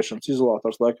aizturēšanas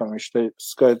izolātors, laikam viņš te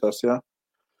skaitās, ja.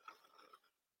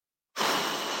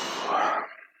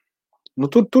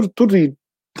 Tur ir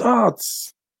tāds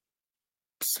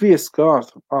sviests kā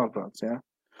ārprāts, ja.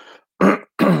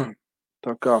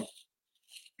 Tā kā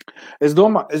es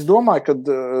domāju, ka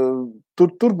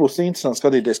tur būs interesanti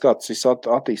skatīties, kā tas viss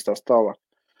attīstās tālāk.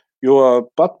 Jo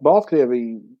pat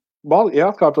ja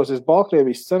atkārtosies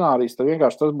Baltkrievijas scenārijs, tad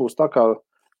vienkārši tas būs tā kā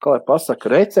lai pasaka,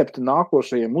 recepti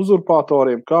nākošajiem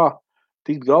uzurpatoriem, kā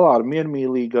tikt galā ar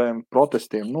miermīlīgajiem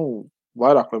protestiem,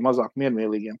 vairāk vai mazāk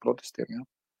miermīlīgiem protestiem. Ja.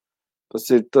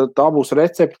 Tā būs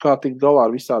recepti, kā tikt galā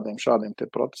ar visādiem šādiem te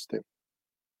protestiem.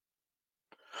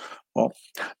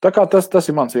 Tā kā tas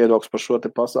ir mans viedoklis par šo te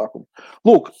pasākumu.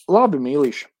 Lūk, labi,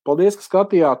 mīlīši, paldies, ka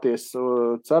skatījāties.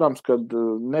 Cerams, ka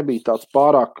nebija tāds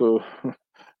pārāk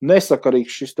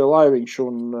nesakarīgs šis te laiviņš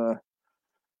un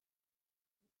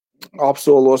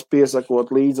apsolos piesakot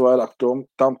līdz vairāk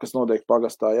tam, kas notiek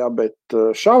pagastā. Jā, bet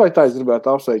šā vai tā es gribētu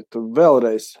apsveikt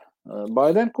vēlreiz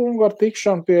Baidena kungu ar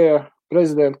tikšanu pie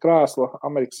prezidenta krēsla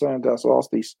Amerikas Savienotajās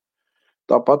valstīs.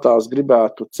 Tāpat tās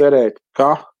gribētu cerēt,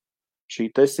 ka šī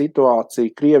te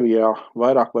situācija Krievijā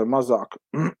vairāk vai mazāk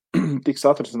tiks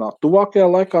atrisināta tuvākajā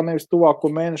laikā, nevis tuvāko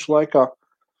mēnešu laikā.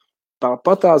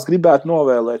 Tāpatās gribētu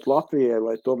novēlēt Latvijai,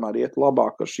 lai tomēr iet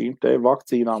labāk ar šīm te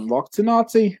vakcīnām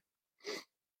vakcināciju.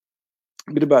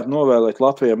 Gribētu novēlēt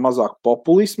Latvijai mazāk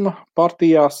populisma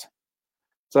partijās.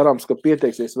 Cerams, ka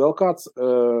pieteiksies vēl kāds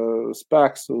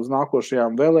spēks uz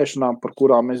nākošajām vēlēšanām, par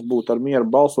kurām es būtu ar mieru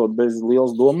balsot bez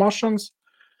lielas domāšanas.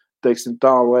 Teiksim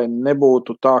tā, lai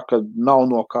nebūtu tā, ka nav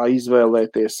no kā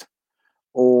izvēlēties.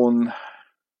 Un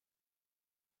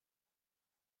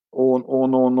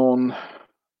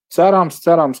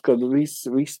cerams, ka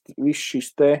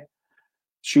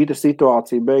šī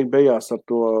situācija beigās ar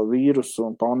to vīrusu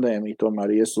un pandēmiju tomēr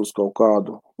ies uz kaut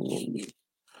kādu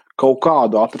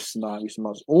atrisinājumu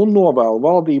vismaz. Un novēlu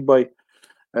valdībai,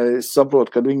 es saprotu,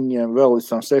 ka viņiem vēl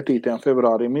līdz 7.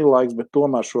 februārim ir laiks, bet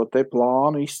tomēr šo te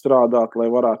plānu izstrādāt, lai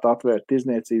varētu atvērt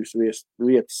tirdzniecības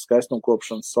vietas,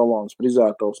 skaistumkopšanas salons,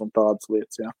 frizētavas un tādas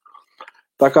lietas. Ja.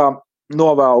 Tā kā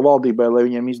novēlu valdībai, lai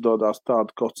viņiem izdodās tādu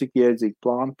kaut cik iedzīgu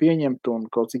plānu pieņemt un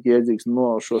kaut cik iedzīgs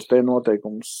šos te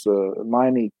noteikumus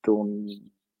mainīt un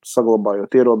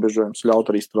saglabājot ierobežojumus, ļaut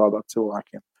arī strādāt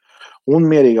cilvēkiem. Un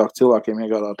mierīgāk cilvēkiem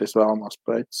iegādāties vēlamās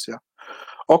preces. Ja.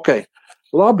 Ok,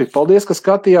 labi, paldies, ka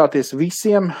skatījāties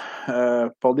visiem.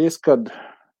 Paldies, kad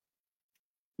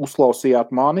uzklausījāt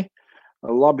mani.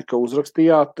 Labi, ka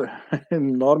uzrakstījāt.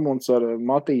 Normunds ar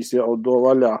Matīs jau do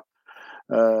vaļā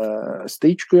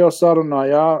Stičku jau sarunā.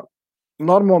 Jā.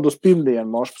 Normund uz pirmdienu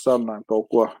mošu sarunājam kaut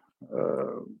ko.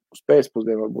 Uz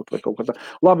pēcpusdienu varbūt vai kaut kā tā.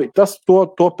 Labi,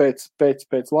 to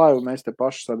pēc laiva mēs te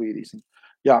paši savīrīsim.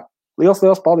 Jā.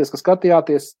 Liels paldies, ka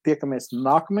skatījāties. Tiekamies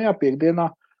nākamajā piekdienā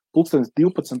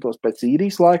 12:00 pēc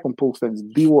īrijas laika un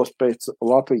 2:00 pēc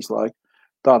Latvijas laika.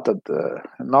 Tātad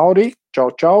Naurī,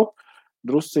 čau,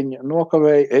 drusciņi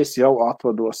nokavēju, es jau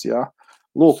atvados, jā.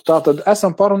 Lūk, tātad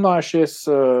esam parunājušies,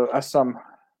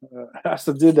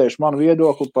 esat dzirdējuši manu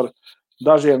viedokli par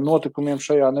dažiem notikumiem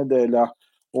šajā nedēļā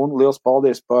un liels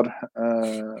paldies par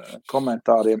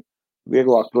komentāriem.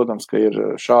 Vieglāk, protams, ka ir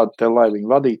šādi te laiviņu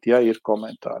vadīt, ja ir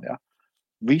komentāri. Ja.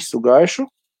 Visu gaišu,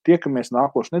 tiekamies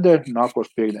nākošu nedēļu, nākošu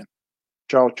piekdienu.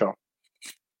 Čau.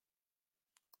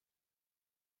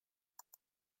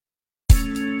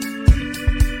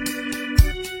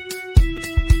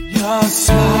 Your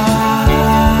smile